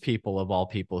religious people, of all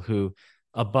people, who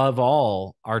above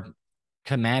all are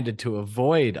commanded to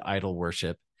avoid idol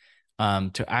worship,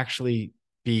 to actually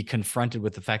be confronted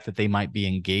with the fact that they might be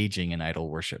engaging in idol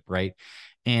worship, right?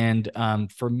 And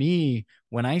for me,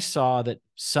 when I saw that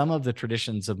some of the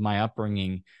traditions of my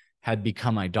upbringing had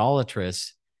become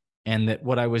idolatrous, and that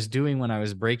what I was doing when I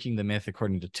was breaking the myth,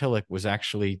 according to Tillich, was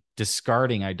actually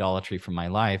discarding idolatry from my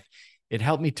life, it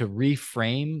helped me to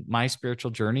reframe my spiritual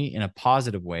journey in a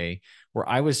positive way, where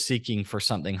I was seeking for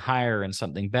something higher and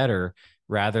something better,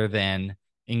 rather than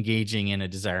engaging in a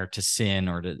desire to sin,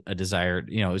 or a desire,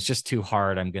 it's just too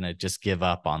hard, I'm going to just give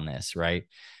up on this, right?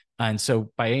 And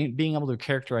so by being able to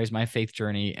characterize my faith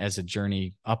journey as a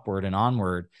journey upward and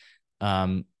onward,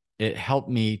 it helped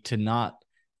me to not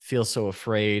feel so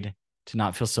afraid, to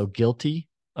not feel so guilty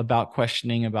about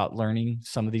questioning, about learning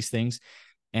some of these things,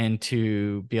 and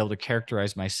to be able to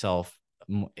characterize myself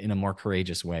in a more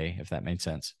courageous way, if that made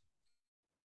sense.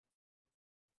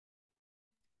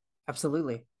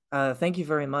 Absolutely. Thank you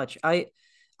very much.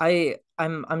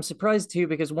 I'm surprised too,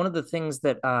 because one of the things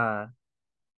that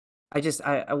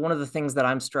One of the things that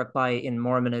I'm struck by in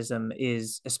Mormonism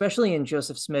is, especially in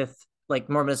Joseph Smith, like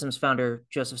Mormonism's founder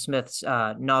Joseph Smith's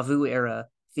Nauvoo era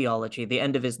theology, the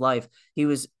end of his life, he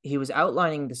was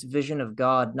outlining this vision of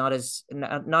God not as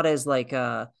like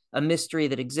a mystery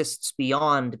that exists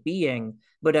beyond being,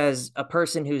 but as a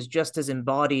person who's just as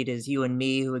embodied as you and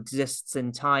me, who exists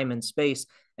in time and space,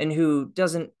 and who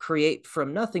doesn't create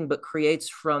from nothing, but creates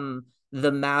from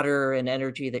the matter and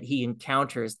energy that he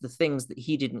encounters, the things that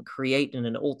he didn't create in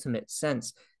an ultimate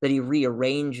sense, that he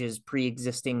rearranges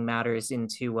pre-existing matters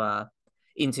into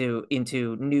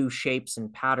new shapes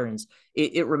and patterns.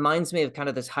 It reminds me of kind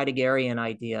of this Heideggerian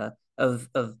idea of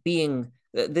being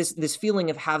this feeling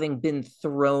of having been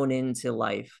thrown into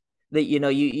life, that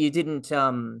you didn't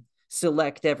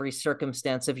select every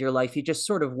circumstance of your life. You just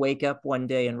sort of wake up one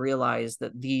day and realize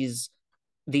that these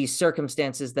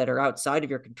circumstances that are outside of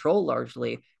your control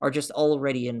largely are just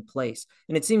already in place.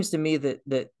 And it seems to me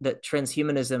that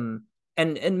transhumanism,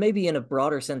 and maybe in a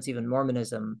broader sense even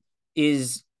Mormonism,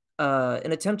 is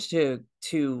an attempt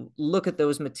to look at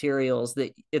those materials,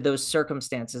 that those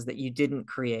circumstances that you didn't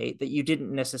create, that you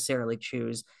didn't necessarily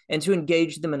choose, and to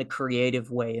engage them in a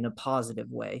creative way, in a positive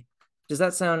way. Does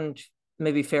that sound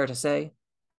maybe fair to say?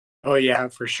 Oh yeah,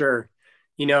 for sure.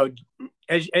 You know,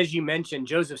 as you mentioned,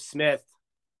 Joseph Smith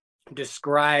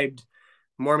described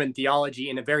Mormon theology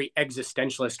in a very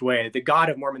existentialist way. The God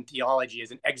of Mormon theology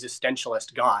is an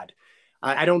existentialist God.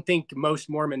 I don't think most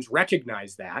Mormons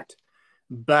recognize that.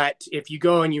 But if you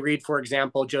go and you read, for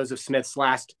example, Joseph Smith's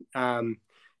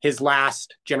his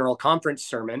last general conference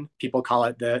sermon, people call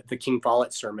it the King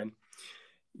Follett sermon,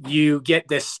 you get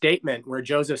this statement where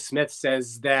Joseph Smith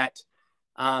says that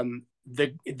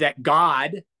that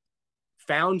God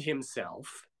found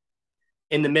himself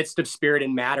in the midst of spirit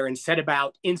and matter and set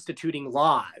about instituting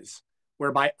laws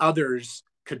whereby others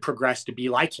could progress to be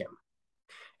like him.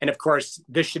 And of course,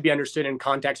 this should be understood in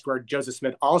context where Joseph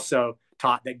Smith also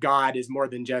taught that God is more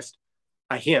than just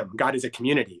a him. God is a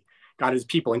community. God is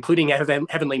people, including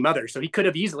Heavenly Mother. So he could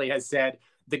have easily has said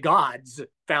the gods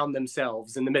found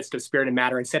themselves in the midst of spirit and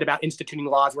matter and set about instituting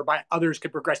laws whereby others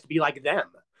could progress to be like them.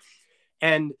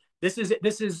 And this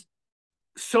is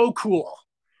so cool,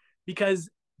 because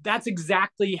that's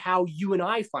exactly how you and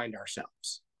I find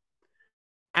ourselves.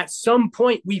 At some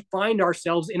point, we find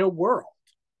ourselves in a world,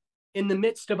 in the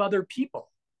midst of other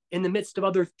people, in the midst of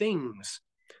other things.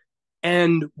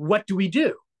 And what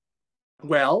do?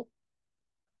 Well,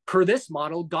 per this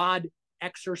model, God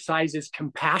exercises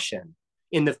compassion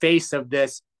in the face of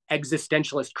this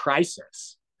existentialist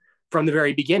crisis from the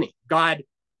very beginning. God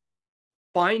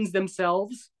finds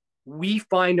themselves, we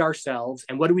find ourselves,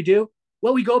 and what do?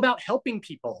 Well, we go about helping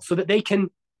people so that they can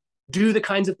do the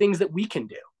kinds of things that we can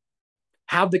do,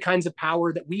 have the kinds of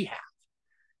power that we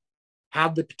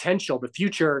have the potential, the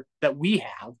future that we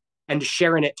have, and to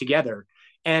share in it together.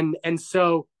 And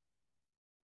so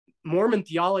Mormon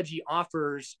theology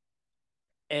offers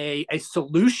a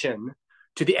solution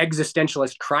to the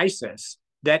existentialist crisis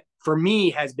that for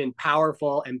me has been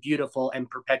powerful and beautiful and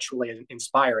perpetually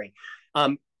inspiring.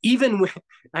 Even when,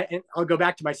 I'll go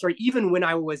back to my story, even when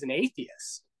I was an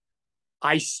atheist,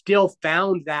 I still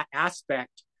found that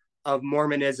aspect of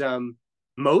Mormonism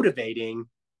motivating,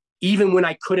 even when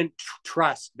I couldn't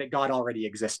trust that God already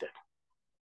existed.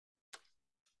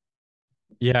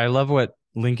 Yeah, I love what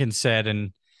Lincoln said.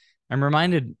 And I'm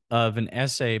reminded of an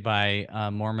essay by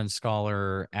Mormon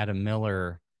scholar Adam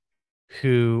Miller,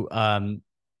 who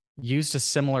used a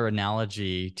similar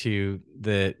analogy to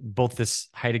both this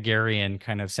Heideggerian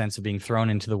kind of sense of being thrown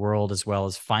into the world as well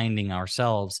as finding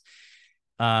ourselves.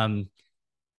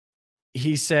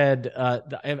 He said,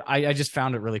 I just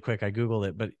found it really quick. I Googled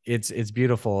it, but it's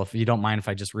beautiful. If you don't mind if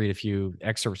I just read a few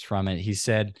excerpts from it. He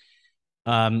said,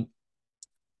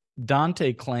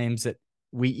 Dante claims that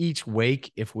we each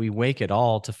wake, if we wake at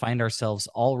all, to find ourselves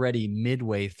already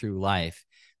midway through life.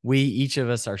 We, each of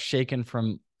us, are shaken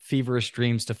from feverish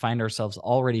dreams to find ourselves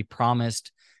already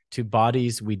promised to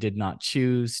bodies we did not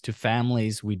choose, to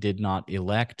families we did not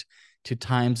elect, to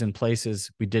times and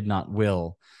places we did not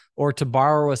will. Or to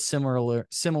borrow a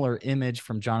similar image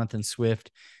from Jonathan Swift,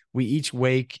 we each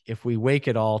wake, if we wake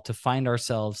at all, to find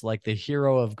ourselves like the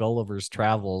hero of Gulliver's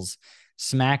Travels,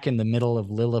 smack in the middle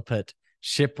of Lilliput,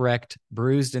 shipwrecked,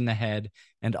 bruised in the head,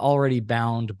 and already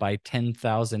bound by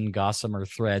 10,000 gossamer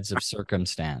threads of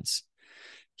circumstance.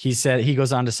 He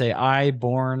goes on to say, I,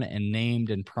 born and named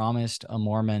and promised a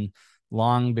Mormon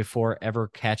long before ever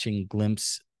catching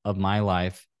glimpse of my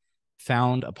life,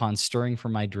 found upon stirring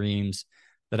from my dreams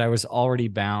that I was already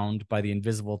bound by the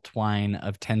invisible twine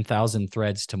of 10,000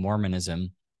 threads to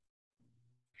Mormonism.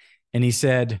 And he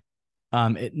said,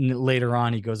 Later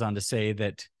on, he goes on to say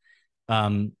that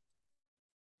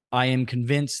I am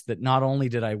convinced that not only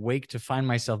did I wake to find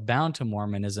myself bound to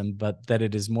Mormonism, but that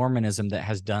it is Mormonism that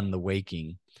has done the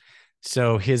waking.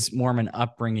 So his Mormon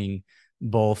upbringing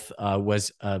both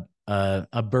was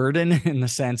a burden in the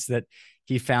sense that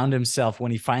he found himself,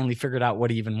 when he finally figured out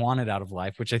what he even wanted out of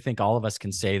life, which I think all of us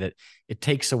can say that it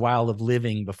takes a while of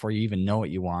living before you even know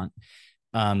what you want,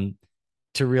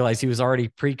 to realize he was already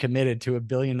pre-committed to a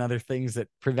billion other things that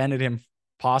prevented him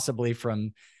possibly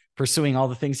from pursuing all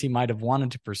the things he might have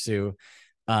wanted to pursue.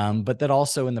 But that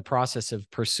also in the process of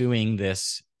pursuing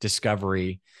this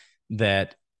discovery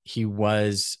that he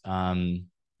was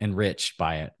enriched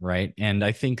by it, right? And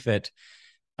I think that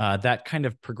that kind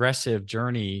of progressive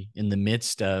journey in the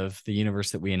midst of the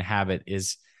universe that we inhabit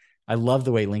is, I love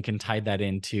the way Lincoln tied that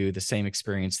into the same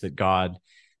experience that God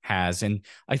has. And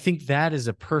I think that is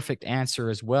a perfect answer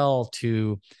as well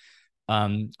to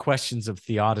questions of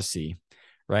theodicy,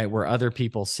 right? Where other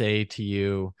people say to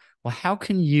you, well, how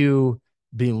can you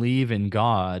believe in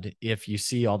God if you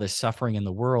see all this suffering in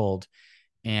the world?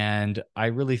 And I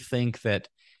really think that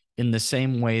in the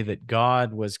same way that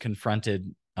God was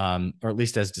confronted, or at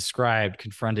least as described,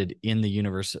 confronted in the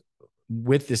universe,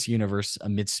 with this universe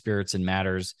amidst spirits and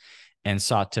matters, and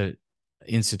sought to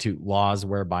institute laws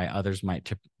whereby others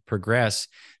might progress,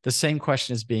 the same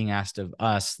question is being asked of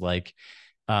us. Like,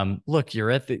 look,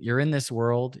 you're in this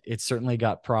world. It's certainly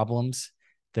got problems.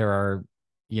 There are,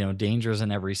 dangers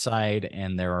on every side,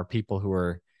 and there are people who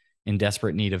are in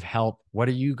desperate need of help. What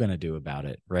are you going to do about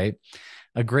it? Right.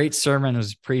 A great sermon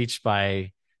was preached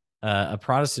by a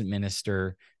Protestant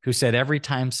minister who said, every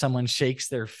time someone shakes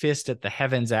their fist at the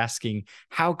heavens asking,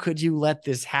 how could you let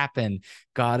this happen?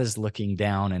 God is looking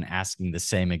down and asking the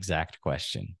same exact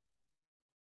question.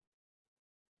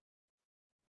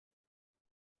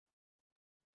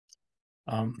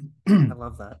 I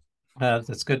love that.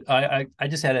 That's good. I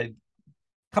just had a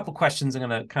couple questions I'm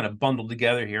going to kind of bundle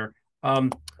together here.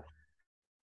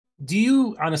 Do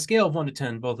you, on a scale of 1 to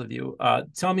 10, both of you,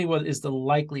 tell me what is the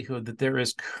likelihood that there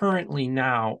is currently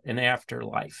now an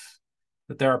afterlife,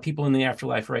 that there are people in the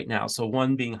afterlife right now? So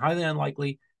 1 being highly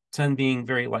unlikely, 10 being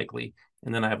very likely.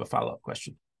 And then I have a follow-up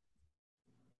question.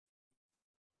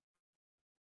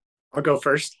 I'll go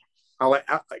first.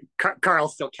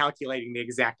 Carl's still calculating the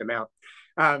exact amount.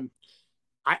 I'm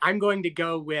going to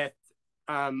go with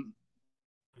I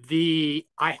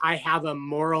have a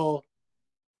moral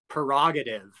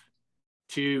prerogative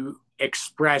to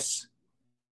express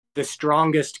the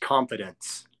strongest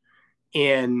confidence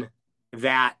in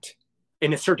a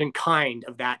certain kind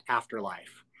of that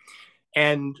afterlife.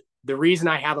 And the reason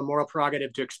I have a moral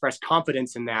prerogative to express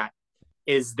confidence in that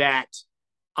is that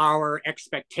our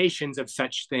expectations of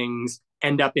such things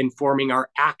end up informing our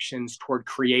actions toward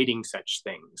creating such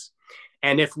things.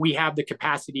 And if we have the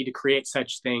capacity to create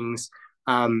such things,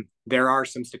 there are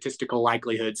some statistical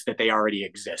likelihoods that they already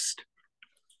exist.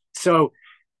 So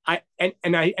I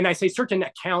say certain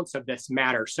accounts of this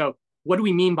matter. So what do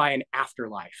we mean by an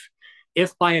afterlife?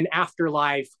 If by an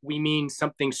afterlife we mean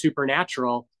something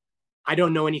supernatural, I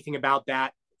don't know anything about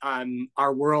that.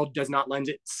 Our world does not lend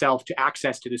itself to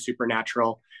access to the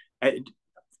supernatural.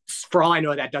 For all I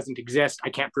know, that doesn't exist. I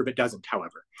can't prove it doesn't,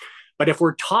 however. But if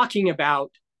we're talking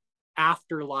about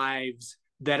afterlives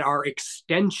that are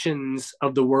extensions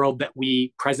of the world that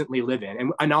we presently live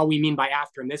in, and all we mean by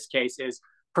after in this case is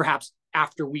perhaps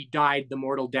after we died the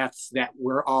mortal deaths that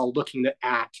we're all looking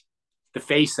at the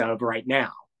face of right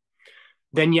now,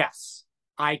 then yes,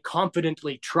 I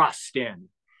confidently trust in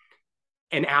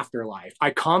an afterlife.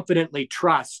 I confidently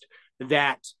trust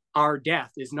that our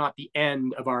death is not the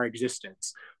end of our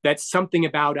existence, that something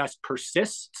about us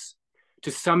persists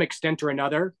to some extent or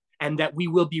another, and that we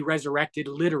will be resurrected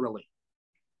literally,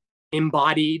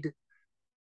 embodied,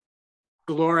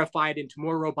 glorified into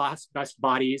more robust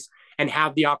bodies, and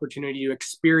have the opportunity to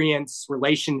experience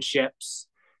relationships,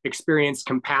 experience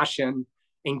compassion,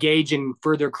 engage in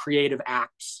further creative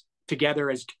acts together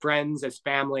as friends, as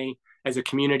family, as a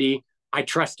community. I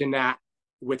trust in that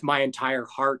with my entire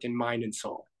heart and mind and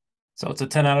soul. So it's a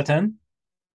 10 out of 10?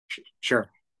 Sure.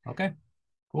 Okay,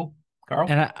 cool. Carl?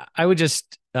 And I would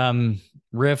just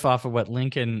riff off of what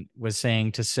Lincoln was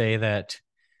saying to say that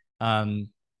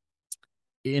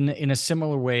in a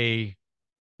similar way,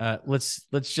 let's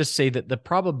just say that the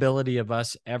probability of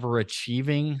us ever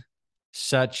achieving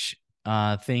such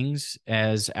things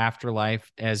as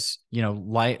afterlife, as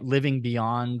living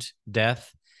beyond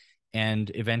death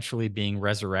and eventually being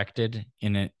resurrected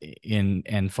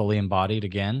and fully embodied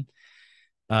again,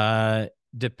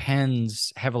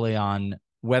 depends heavily on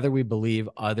whether we believe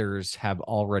others have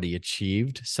already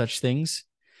achieved such things.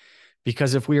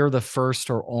 Because if we are the first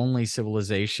or only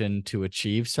civilization to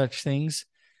achieve such things,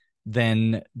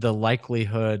 then the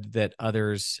likelihood that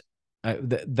others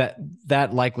that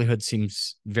likelihood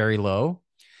seems very low.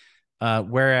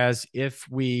 Whereas if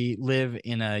we live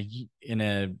in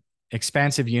a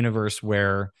expansive universe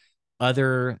where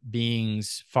other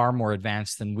beings far more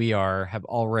advanced than we are have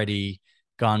already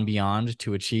gone beyond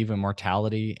to achieve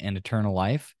immortality and eternal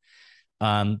life,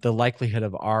 the likelihood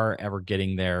of our ever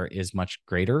getting there is much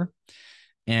greater.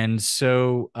 And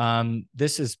so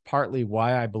this is partly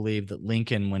why I believe that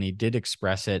Lincoln, when he did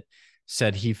express it,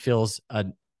 said he feels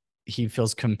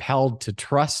compelled to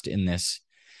trust in this,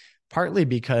 partly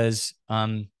because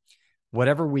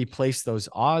whatever we place those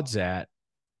odds at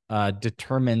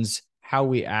determines how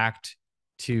we act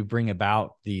to bring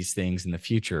about these things in the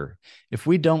future. If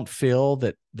we don't feel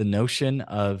that the notion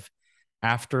of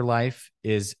afterlife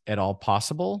is at all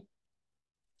possible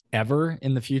ever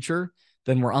in the future,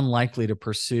 then we're unlikely to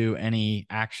pursue any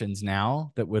actions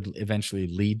now that would eventually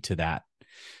lead to that.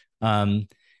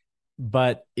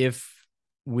 But if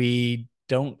we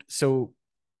don't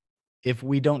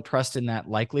trust in that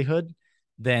likelihood,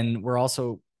 then we're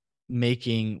also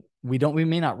we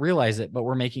may not realize it, but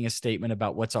we're making a statement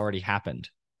about what's already happened,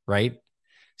 right?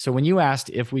 So when you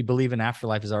asked if we believe an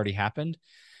afterlife has already happened,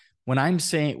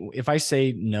 if I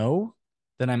say no,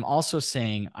 then I'm also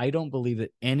saying I don't believe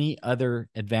that any other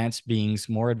advanced beings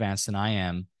more advanced than I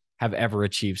am have ever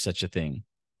achieved such a thing.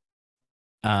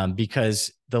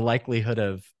 Because the likelihood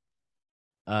of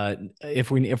if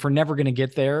we're never going to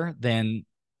get there, then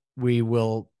we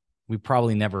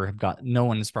probably never have no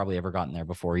one has probably ever gotten there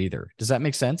before either. Does that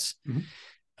make sense?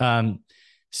 Mm-hmm.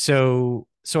 So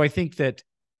I think that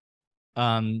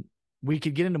we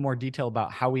could get into more detail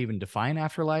about how we even define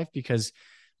afterlife, because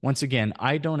once again,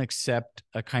 I don't accept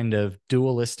a kind of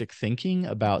dualistic thinking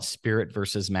about spirit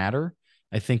versus matter.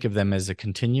 I think of them as a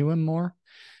continuum more.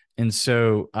 And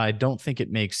so I don't think it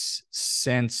makes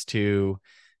sense to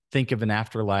think of an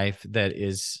afterlife that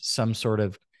is some sort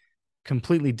of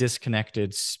completely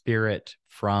disconnected spirit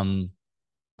from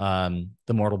the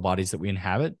mortal bodies that we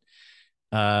inhabit.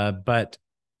 But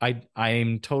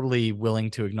I'm totally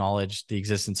willing to acknowledge the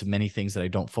existence of many things that I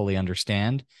don't fully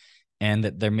understand, and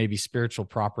that there may be spiritual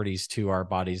properties to our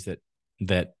bodies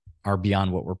that are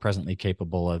beyond what we're presently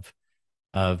capable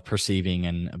of perceiving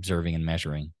and observing and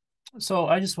measuring. So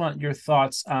I just want your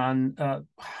thoughts on,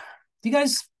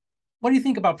 what do you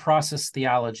think about process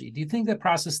theology? Do you think that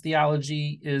process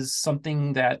theology is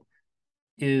something that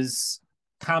is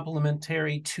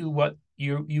complementary to what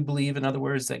you believe? In other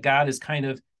words, that God is kind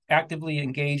of actively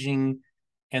engaging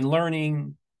and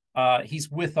learning. He's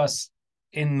with us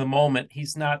in the moment.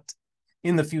 He's not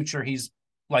in the future. He's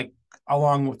like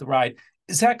along with the ride.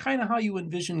 Is that kind of how you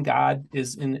envision God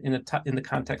is in the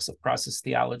context of process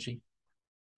theology?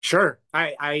 Sure.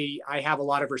 I have a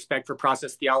lot of respect for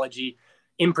process theology.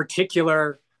 In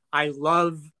particular, I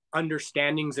love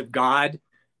understandings of God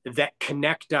that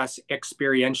connect us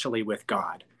experientially with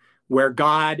God, where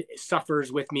God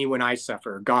suffers with me when I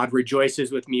suffer. God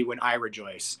rejoices with me when I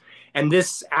rejoice. And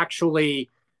this actually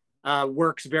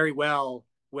works very well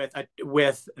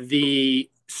with the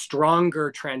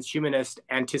stronger transhumanist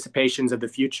anticipations of the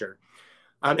future.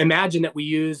 Imagine that we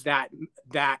use that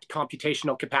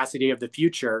computational capacity of the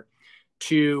future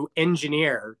to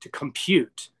engineer, to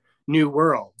compute new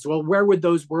worlds. Well, where would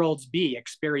those worlds be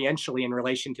experientially in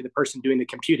relation to the person doing the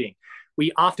computing?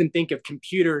 We often think of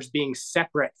computers being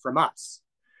separate from us,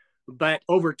 but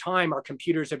over time, our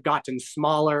computers have gotten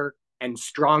smaller and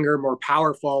stronger, more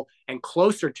powerful, and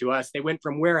closer to us. They went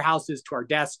from warehouses to our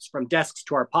desks, from desks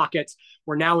to our pockets.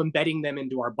 We're now embedding them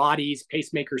into our bodies.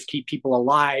 Pacemakers keep people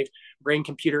alive.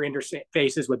 Brain-computer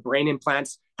interfaces with brain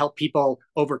implants help people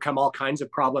overcome all kinds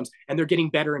of problems, and they're getting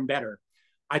better and better.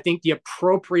 I think the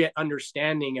appropriate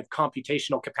understanding of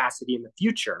computational capacity in the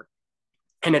future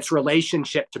and its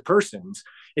relationship to persons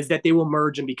is that they will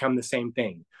merge and become the same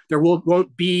thing. There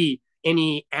won't be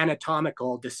any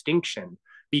anatomical distinction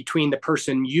between the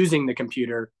person using the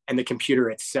computer and the computer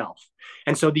itself.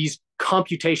 And so these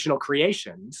computational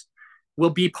creations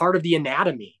will be part of the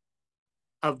anatomy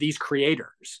of these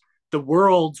creators. The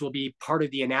worlds will be part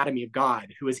of the anatomy of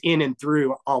God, who is in and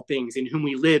through all things, in whom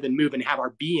we live and move and have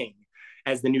our being,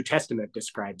 as the New Testament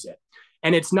describes it.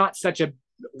 And it's not such a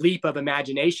leap of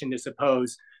imagination to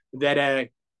suppose that a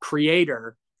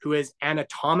creator who is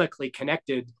anatomically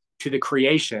connected to the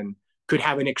creation could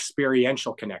have an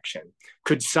experiential connection,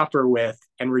 could suffer with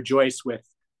and rejoice with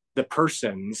the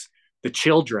persons, the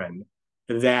children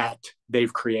that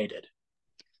they've created.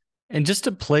 And just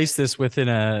to place this within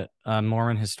a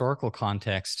Mormon historical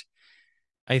context,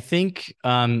 I think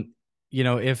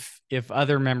if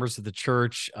other members of the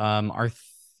church are,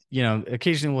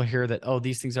 occasionally we'll hear that, oh,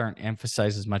 these things aren't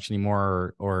emphasized as much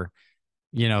anymore, or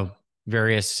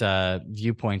various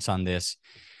viewpoints on this.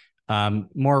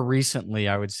 More recently,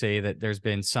 I would say that there's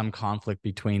been some conflict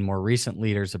between more recent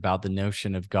leaders about the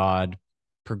notion of God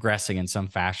progressing in some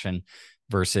fashion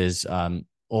versus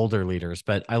older leaders.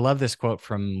 But I love this quote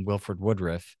from Wilford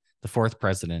Woodruff, the fourth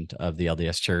president of the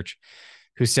LDS Church,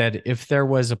 who said, "If there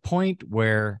was a point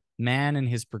where man in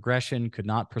his progression could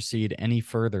not proceed any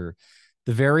further,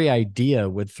 the very idea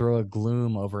would throw a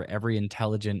gloom over every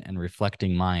intelligent and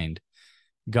reflecting mind.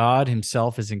 God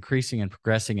himself is increasing and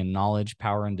progressing in knowledge,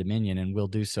 power, and dominion, and will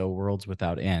do so worlds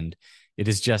without end. It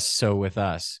is just so with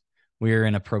us. We are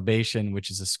in a probation, which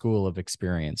is a school of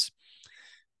experience."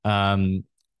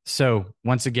 So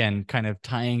once again, kind of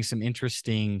tying some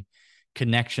interesting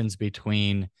connections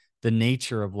between the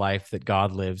nature of life that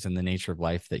God lives and the nature of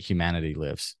life that humanity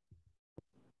lives.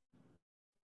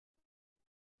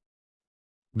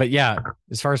 But yeah,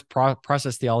 as far as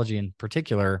process theology in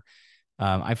particular,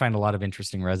 I find a lot of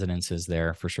interesting resonances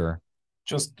there for sure.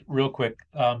 Just real quick,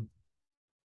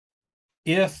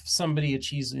 if somebody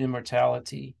achieves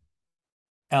immortality,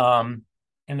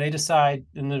 and they decide,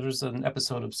 and there was an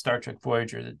episode of Star Trek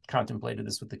Voyager that contemplated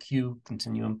this with the Q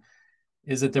continuum,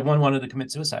 is that the one wanted to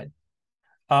commit suicide.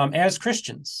 As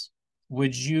Christians,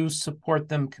 would you support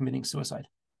them committing suicide?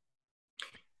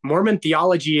 Mormon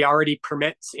theology already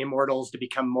permits immortals to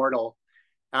become mortal.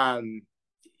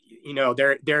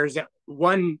 There's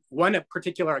one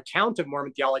particular account of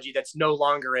Mormon theology that's no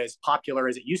longer as popular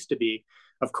as it used to be,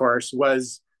 of course,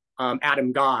 was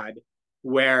Adam God,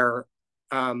 where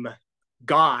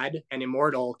God, an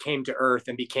immortal, came to earth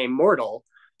and became mortal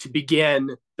to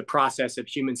begin the process of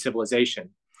human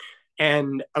civilization.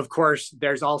 And of course,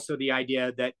 there's also the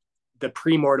idea that the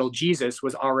pre-mortal Jesus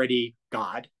was already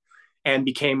God and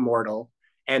became mortal,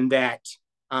 and that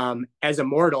as a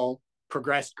mortal,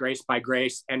 progressed grace by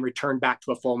grace and returned back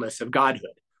to a fullness of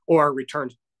godhood, or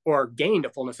gained a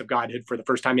fullness of godhood for the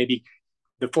first time. Maybe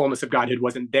the fullness of godhood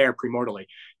wasn't there premortally.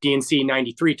 D&C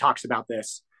 93 talks about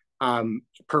this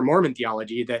per Mormon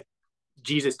theology, that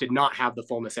Jesus did not have the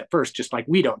fullness at first, just like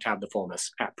we don't have the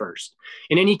fullness at first.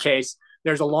 In any case,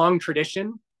 there's a long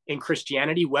tradition in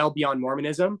Christianity, well beyond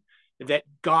Mormonism, that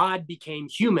God became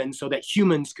human so that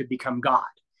humans could become God.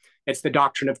 It's the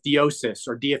doctrine of theosis,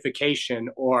 or deification,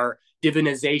 or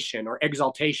divinization, or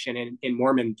exaltation in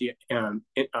Mormon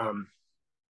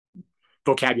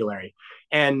vocabulary.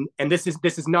 And this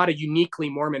is not a uniquely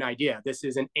Mormon idea. This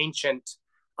is an ancient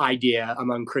idea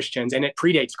among Christians, and it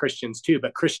predates Christians too,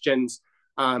 but Christians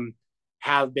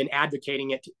have been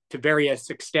advocating it to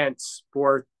various extents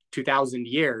for 2,000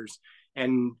 years.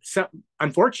 And so,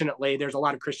 unfortunately, there's a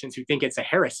lot of Christians who think it's a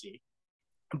heresy.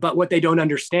 But what they don't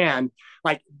understand,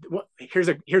 here's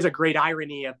a great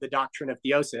irony of the doctrine of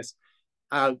theosis.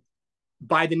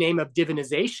 By the name of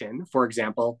divinization, for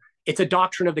example, it's a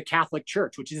doctrine of the Catholic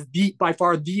Church, which is by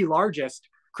far the largest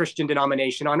Christian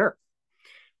denomination on earth.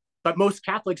 But most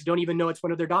Catholics don't even know it's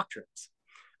one of their doctrines.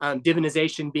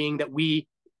 Divinization being that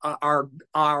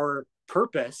our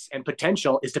purpose and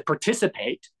potential is to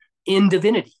participate in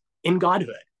divinity, in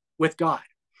godhood, with God.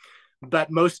 But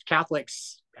most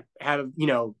Catholics have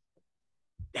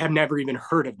never even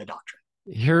heard of the doctrine.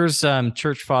 Here's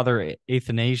Church Father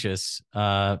Athanasius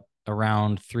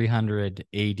around 300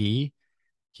 AD.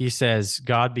 He says,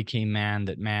 "God became man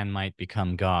that man might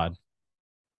become God."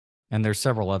 And there's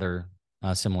several other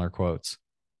similar quotes.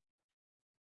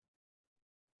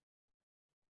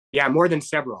 Yeah, more than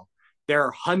several. There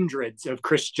are hundreds of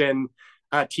Christian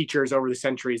teachers over the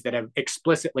centuries that have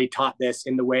explicitly taught this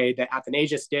in the way that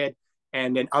Athanasius did,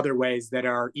 and in other ways that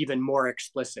are even more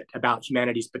explicit about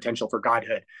humanity's potential for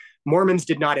godhood. Mormons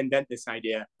did not invent this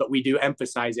idea, but we do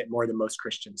emphasize it more than most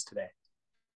Christians today.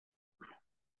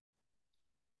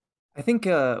 I think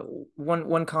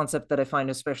one concept that I find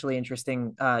especially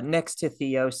interesting next to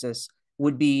theosis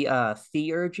would be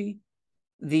theurgy,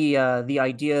 the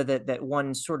idea that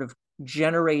one sort of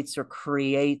generates or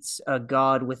creates a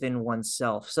god within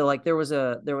oneself. So like there was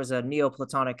a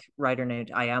Neoplatonic writer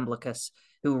named Iamblichus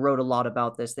who wrote a lot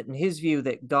about this, that in his view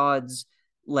that gods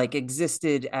like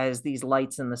existed as these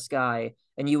lights in the sky,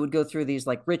 and you would go through these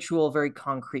like ritual, very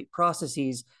concrete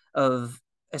processes of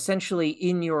essentially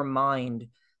in your mind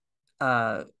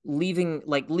leaving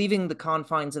the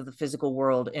confines of the physical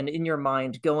world, and in your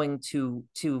mind going to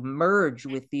merge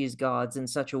with these gods in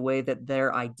such a way that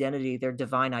their identity, their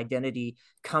divine identity,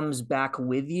 comes back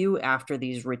with you after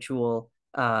these ritual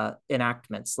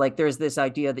enactments. Like there's this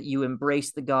idea that you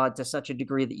embrace the god to such a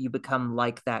degree that you become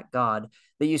like that god,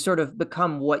 that you sort of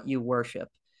become what you worship.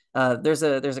 There's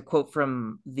a quote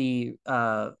from the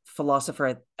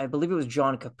philosopher, I believe it was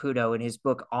John Caputo, in his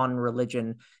book On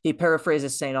Religion. He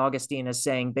paraphrases St. Augustine as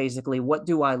saying basically, "What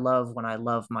do I love when I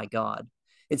love my God?"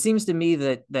 It seems to me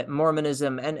that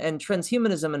Mormonism and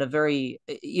transhumanism, in a very,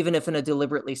 even if in a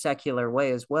deliberately secular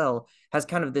way as well, has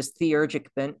kind of this theurgic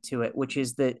bent to it, which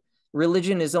is that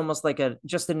religion is almost like a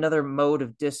just another mode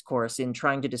of discourse in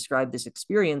trying to describe this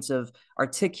experience of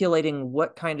articulating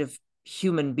what kind of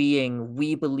human being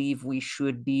we believe we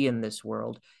should be in this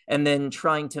world, and then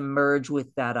trying to merge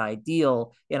with that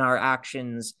ideal in our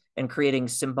actions and creating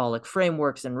symbolic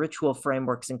frameworks and ritual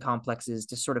frameworks and complexes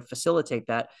to sort of facilitate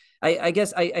that. I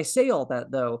guess I say all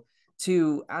that though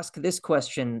to ask this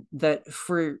question, that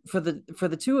for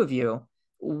the two of you,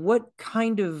 what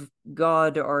kind of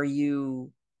God are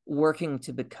you working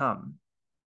to become?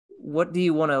 What do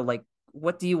you want to like?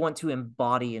 What do you want to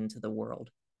embody into the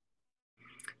world?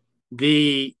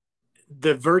 The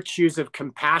virtues of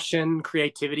compassion,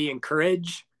 creativity, and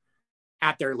courage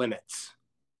at their limits.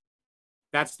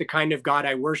 That's the kind of God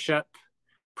I worship.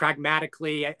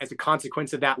 Pragmatically, as a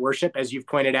consequence of that worship, as you've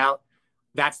pointed out,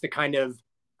 that's the kind of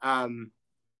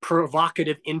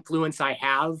provocative influence I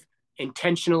have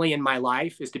intentionally in my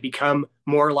life, is to become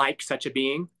more like such a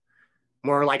being,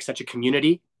 more like such a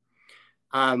community.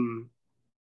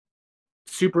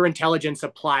 Super intelligence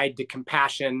applied to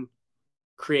compassion,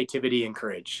 creativity, and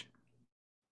courage.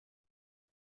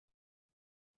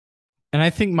 And I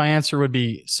think my answer would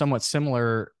be somewhat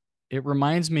similar. It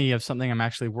reminds me of something I'm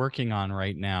actually working on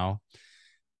right now.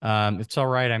 If it's all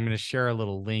right, I'm going to share a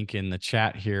little link in the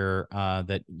chat here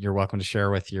that you're welcome to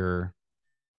share with your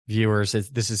viewers.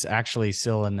 This is actually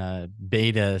still in a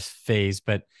beta phase,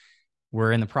 but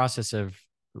we're in the process of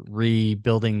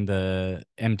rebuilding the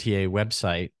MTA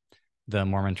website, the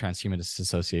Mormon Transhumanist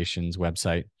Association's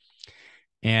website.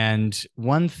 And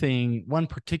one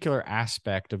particular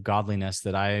aspect of godliness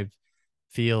that I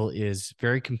feel is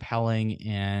very compelling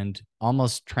and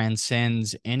almost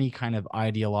transcends any kind of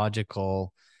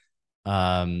ideological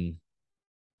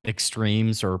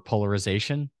extremes or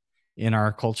polarization in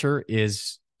our culture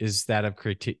is that of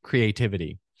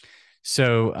creativity.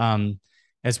 So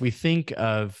as we think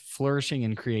of flourishing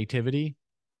in creativity,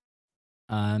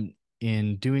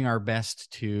 in doing our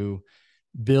best to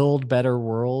build better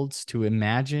worlds, to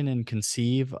imagine and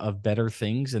conceive of better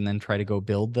things and then try to go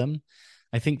build them,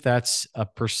 I think that's a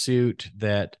pursuit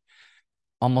that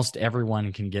almost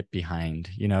everyone can get behind.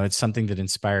 You know, it's something that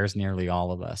inspires nearly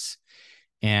all of us.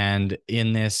 And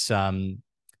in this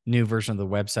new version of the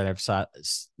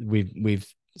website, we've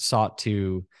sought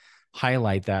to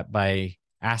highlight that by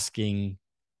asking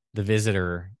the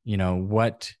visitor, you know,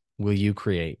 what will you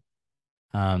create?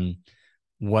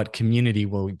 What community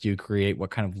will you create?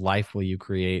 What kind of life will you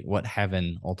create? What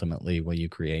heaven ultimately will you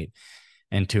create?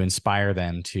 And to inspire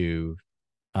them to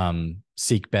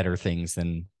seek better things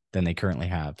than they currently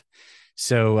have.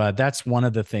 So that's one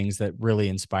of the things that really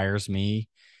inspires me.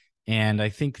 And I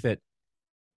think that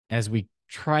as we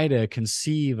try to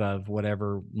conceive of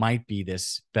whatever might be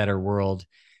this better world,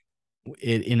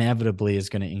 it inevitably is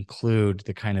going to include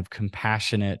the kind of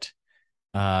compassionate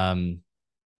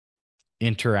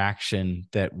interaction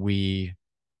that we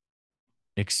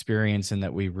experience and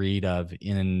that we read of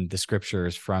in the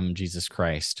scriptures from Jesus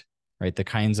Christ, right? The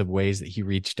kinds of ways that he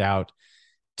reached out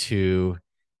to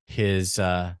his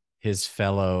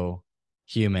fellow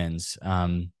humans,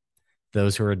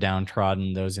 those who are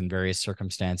downtrodden, those in various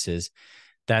circumstances.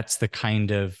 That's the kind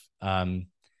of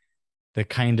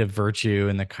virtue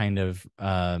and the kind of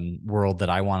world that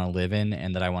I want to live in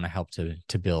and that I want to help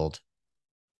to build.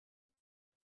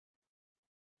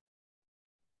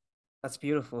 That's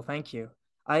beautiful. Thank you.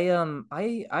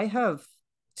 I have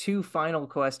two final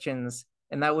questions,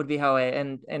 and that would be how I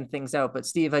end things out. But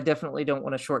Steve, I definitely don't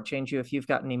want to shortchange you if you've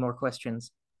got any more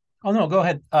questions. Oh no, go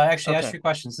ahead. Actually, Okay. ask your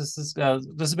questions. This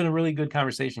has been a really good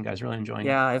conversation, guys. Really enjoying it.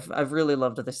 Yeah, I've really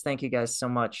loved this. Thank you guys so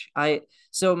much.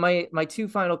 So my two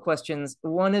final questions.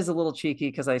 One is a little cheeky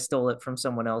because I stole it from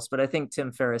someone else, but I think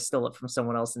Tim Ferriss stole it from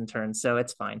someone else in turn, so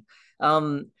it's fine.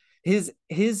 His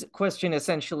question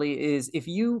essentially is, if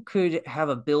you could have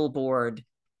a billboard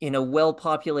in a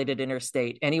well-populated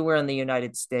interstate anywhere in the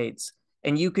United States,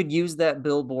 and you could use that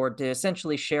billboard to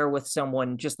essentially share with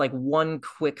someone just like one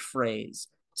quick phrase,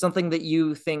 something that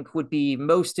you think would be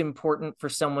most important for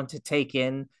someone to take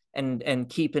in and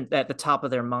keep it at the top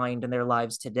of their mind in their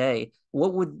lives today,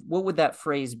 what would that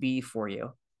phrase be for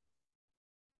you?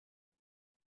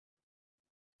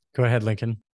 Go ahead,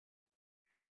 Lincoln.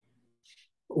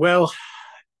 Well,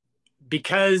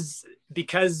 because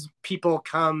people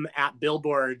come at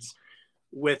billboards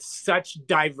with such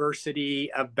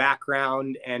diversity of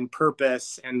background and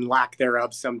purpose and lack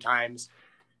thereof sometimes.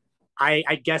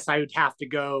 I guess I would have to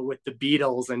go with the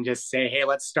Beatles and just say, hey,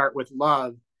 let's start with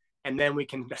love, and then we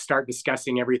can start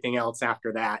discussing everything else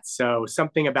after that. So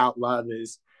something about love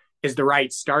is the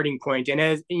right starting point. And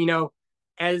as you know,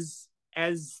 as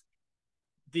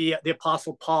the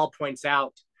Apostle Paul points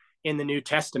out in the New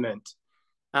Testament,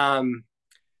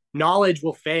 knowledge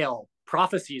will fail,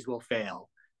 prophecies will fail,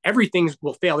 everything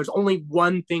will fail. There's only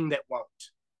one thing that won't,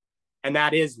 and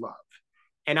that is love.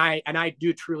 And I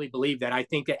do truly believe that. I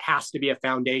think it has to be a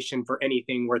foundation for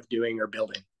anything worth doing or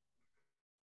building.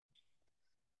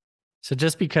 So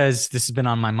just because this has been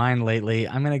on my mind lately,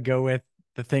 I'm going to go with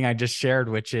the thing I just shared,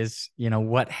 which is,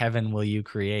 what heaven will you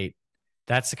create?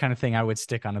 That's the kind of thing I would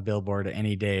stick on a billboard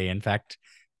any day. In fact,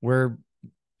 we're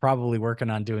probably working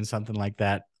on doing something like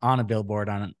that on a billboard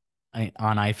on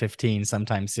I-15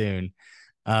 sometime soon.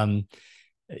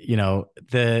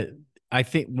 I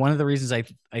think one of the reasons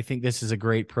I think this is a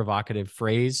great provocative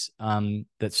phrase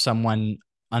that someone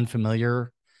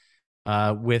unfamiliar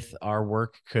with our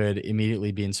work could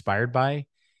immediately be inspired by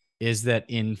is that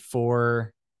in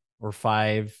 4 or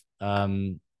 5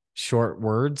 short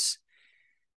words,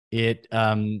 it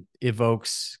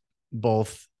evokes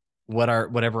both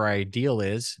whatever our ideal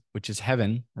is, which is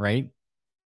heaven, right?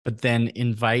 But then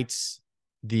invites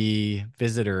the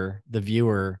visitor, the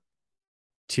viewer,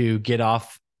 to get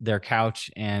off their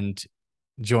couch and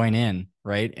join in,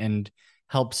 right? And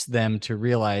helps them to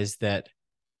realize that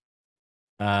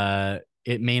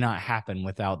it may not happen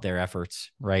without their efforts,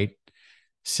 right?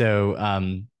 So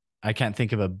I can't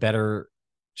think of a better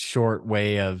short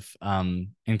way of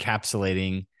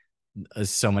encapsulating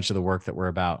so much of the work that we're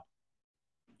about.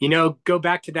 Go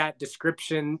back to that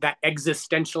description, that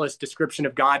existentialist description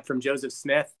of God from Joseph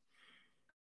Smith,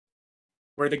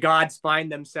 where the gods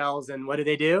find themselves and what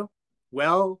do?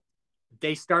 Well,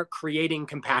 they start creating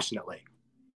compassionately.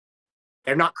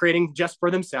 They're not creating just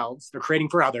for themselves, they're creating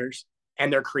for others,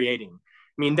 and they're creating.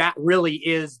 I mean, that really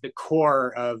is the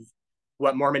core of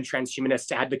what Mormon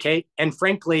transhumanists advocate. And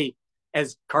frankly,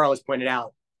 as Carl has pointed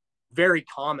out, very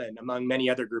common among many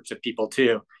other groups of people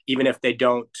too, even if they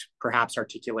don't perhaps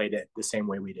articulate it the same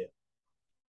way we do.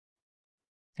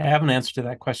 I have an answer to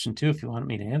that question too, if you want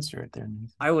me to answer it there.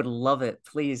 I would love it.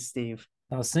 Please, Steve.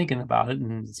 I was thinking about it,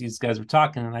 and these guys were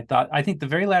talking, and I think the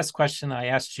very last question I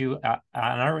asked you on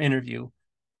our interview,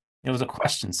 it was a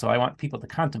question, so I want people to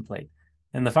contemplate.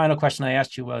 And the final question I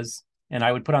asked you was, and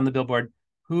I would put on the billboard,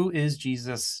 who is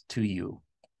Jesus to you?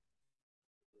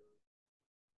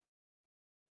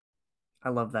 I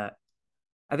love that.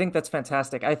 I think that's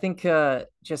fantastic. I think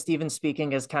just even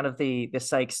speaking as kind of the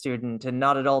psych student, and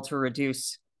not at all to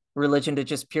reduce religion to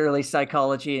just purely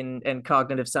psychology and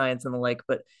cognitive science and the like,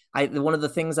 but one of the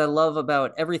things I love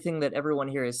about everything that everyone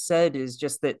here has said is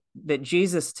just that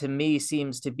Jesus to me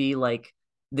seems to be like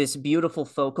this beautiful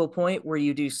focal point where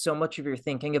you do so much of your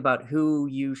thinking about who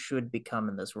you should become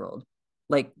in this world.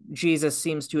 Like Jesus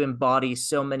seems to embody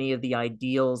so many of the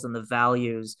ideals and the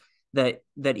values that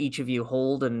each of you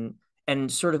hold,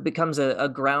 and sort of becomes a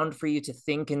ground for you to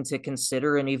think and to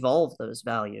consider and evolve those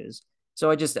values. So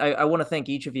I want to thank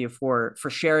each of you for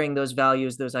sharing those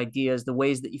values, those ideas, the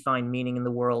ways that you find meaning in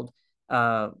the world,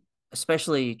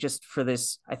 especially just for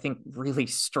this, I think, really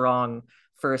strong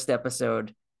first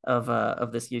episode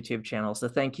of this YouTube channel. So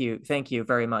thank you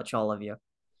very much, all of you.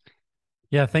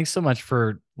 Yeah, thanks so much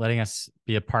for letting us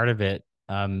be a part of it.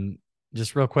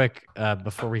 Just real quick,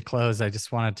 before we close, I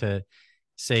just wanted to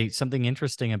say something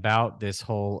interesting about this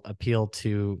whole appeal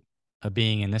to a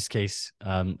being, in this case,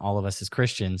 all of us as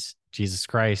Christians, Jesus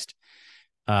Christ,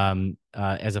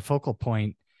 as a focal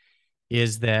point,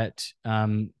 is that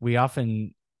we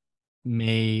often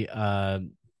may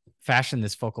fashion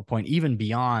this focal point even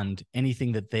beyond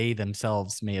anything that they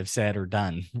themselves may have said or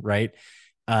done, right?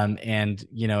 And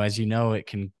as it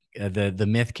can the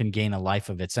myth can gain a life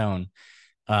of its own.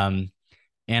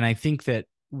 And I think that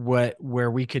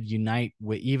where we could unite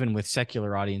even with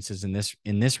secular audiences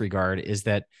in this regard is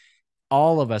that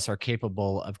all of us are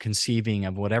capable of conceiving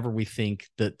of whatever we think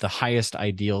that the highest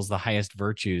ideals, the highest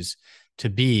virtues to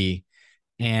be.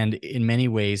 And in many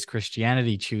ways,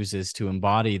 Christianity chooses to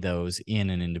embody those in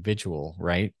an individual,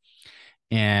 right?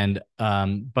 And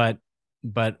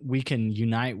but we can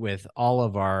unite with all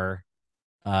of our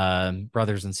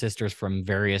brothers and sisters from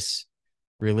various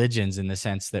religions in the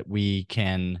sense that we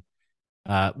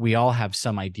all have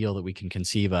some ideal that we can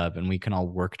conceive of, and we can all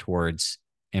work towards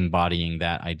embodying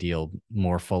that ideal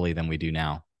more fully than we do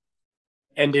now.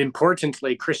 And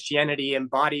importantly, Christianity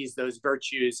embodies those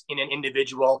virtues in an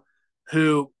individual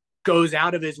who goes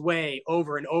out of his way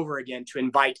over and over again to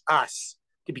invite us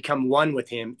to become one with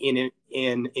him in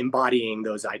embodying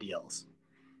those ideals.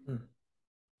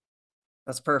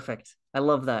 That's perfect. I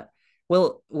love that.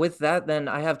 Well, with that, then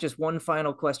I have just one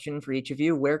final question for each of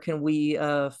you. Where can we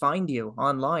find you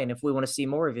online if we want to see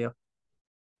more of you?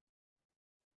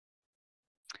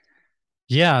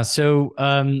 Yeah, so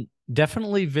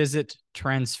definitely visit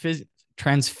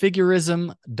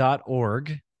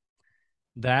transfigurism.org.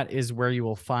 That is where you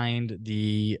will find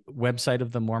the website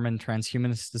of the Mormon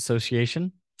Transhumanist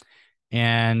Association.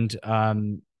 And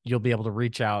you'll be able to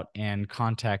reach out and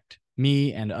contact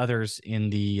me and others in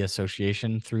the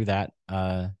association through that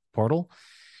portal.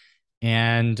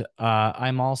 And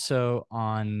I'm also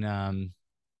on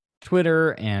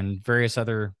Twitter and various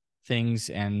other things,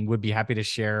 and would be happy to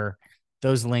share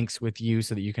those links with you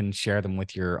so that you can share them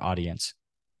with your audience.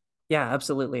 Yeah,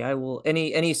 absolutely. I will.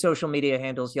 Any social media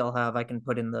handles y'all have, I can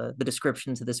put in the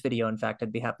description to this video. In fact,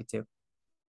 I'd be happy to.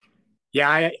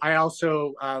 Yeah, I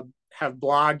also have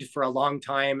blogged for a long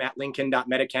time at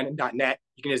lincoln.metacanon.net.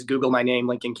 You can just Google my name,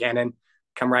 Lincoln Cannon,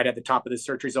 come right at the top of the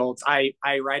search results. I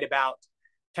write about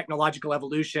technological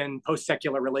evolution,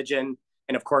 post-secular religion,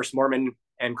 and of course, Mormon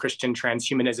and Christian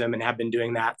transhumanism, and have been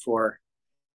doing that for,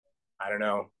 I don't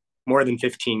know, more than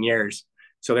 15 years.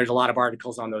 So there's a lot of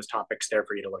articles on those topics there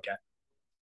for you to look at.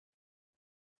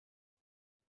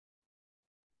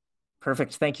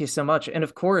 Perfect. Thank you so much. And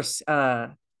of course,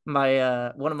 my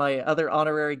one of my other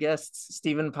honorary guests,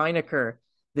 Stephen Pynakker.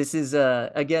 This is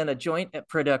again a joint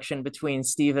production between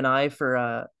Steve and I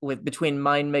between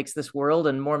Mind Makes This World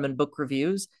and Mormon Book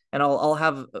Reviews. And I'll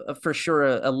have for sure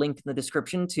a link in the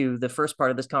description to the first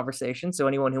part of this conversation. So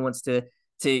anyone who wants to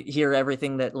hear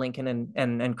everything that Lincoln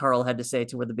and Carl had to say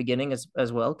toward the beginning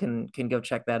as well can go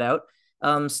check that out.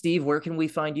 Steve, where can we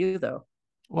find you though?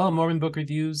 Well,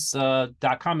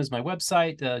 MormonBookReviews.com is my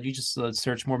website. You just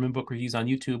search Mormon Book Reviews on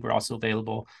YouTube. We're also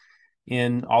available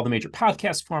in all the major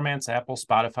podcast formats, Apple,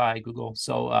 Spotify, Google.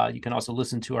 So you can also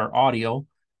listen to our audio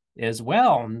as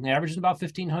well. And averaging about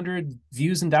 1,500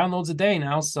 views and downloads a day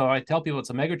now. So I tell people it's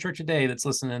a mega church a day that's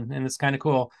listening, and it's kind of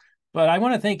cool. But I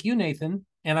want to thank you, Nathan,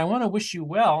 and I want to wish you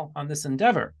well on this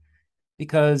endeavor,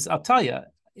 because I'll tell you,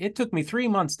 it took me 3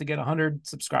 months to get 100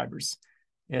 subscribers.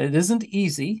 It isn't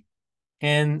easy.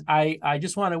 And I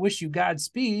just want to wish you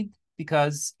Godspeed,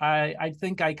 because I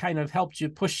think I kind of helped you,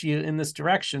 push you in this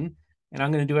direction. And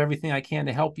I'm going to do everything I can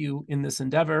to help you in this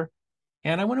endeavor.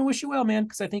 And I want to wish you well, man,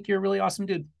 because I think you're a really awesome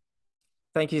dude.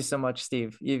 Thank you so much,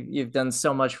 Steve. You've done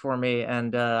so much for me,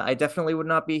 and I definitely would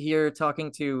not be here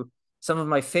talking to some of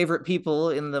my favorite people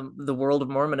in the world of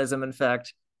Mormonism. In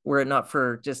fact, were it not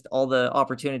for just all the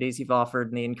opportunities you've offered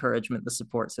and the encouragement, the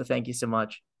support. So thank you so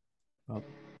much.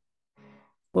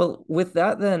 Well, with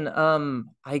that, then,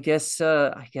 I guess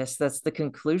that's the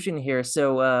conclusion here.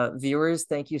 So, viewers,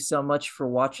 thank you so much for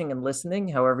watching and listening,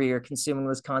 however you're consuming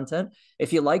this content.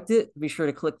 If you liked it, be sure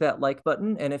to click that like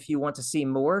button. And if you want to see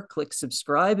more, click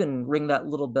subscribe and ring that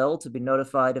little bell to be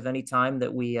notified of any time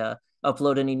that we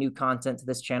upload any new content to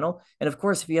this channel. And of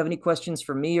course, if you have any questions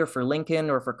for me or for Lincoln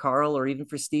or for Carl or even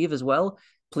for Steve as well,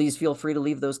 please feel free to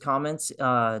leave those comments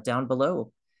down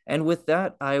below. And with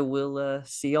that, I will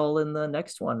see y'all in the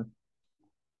next one.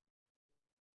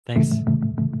 Thanks.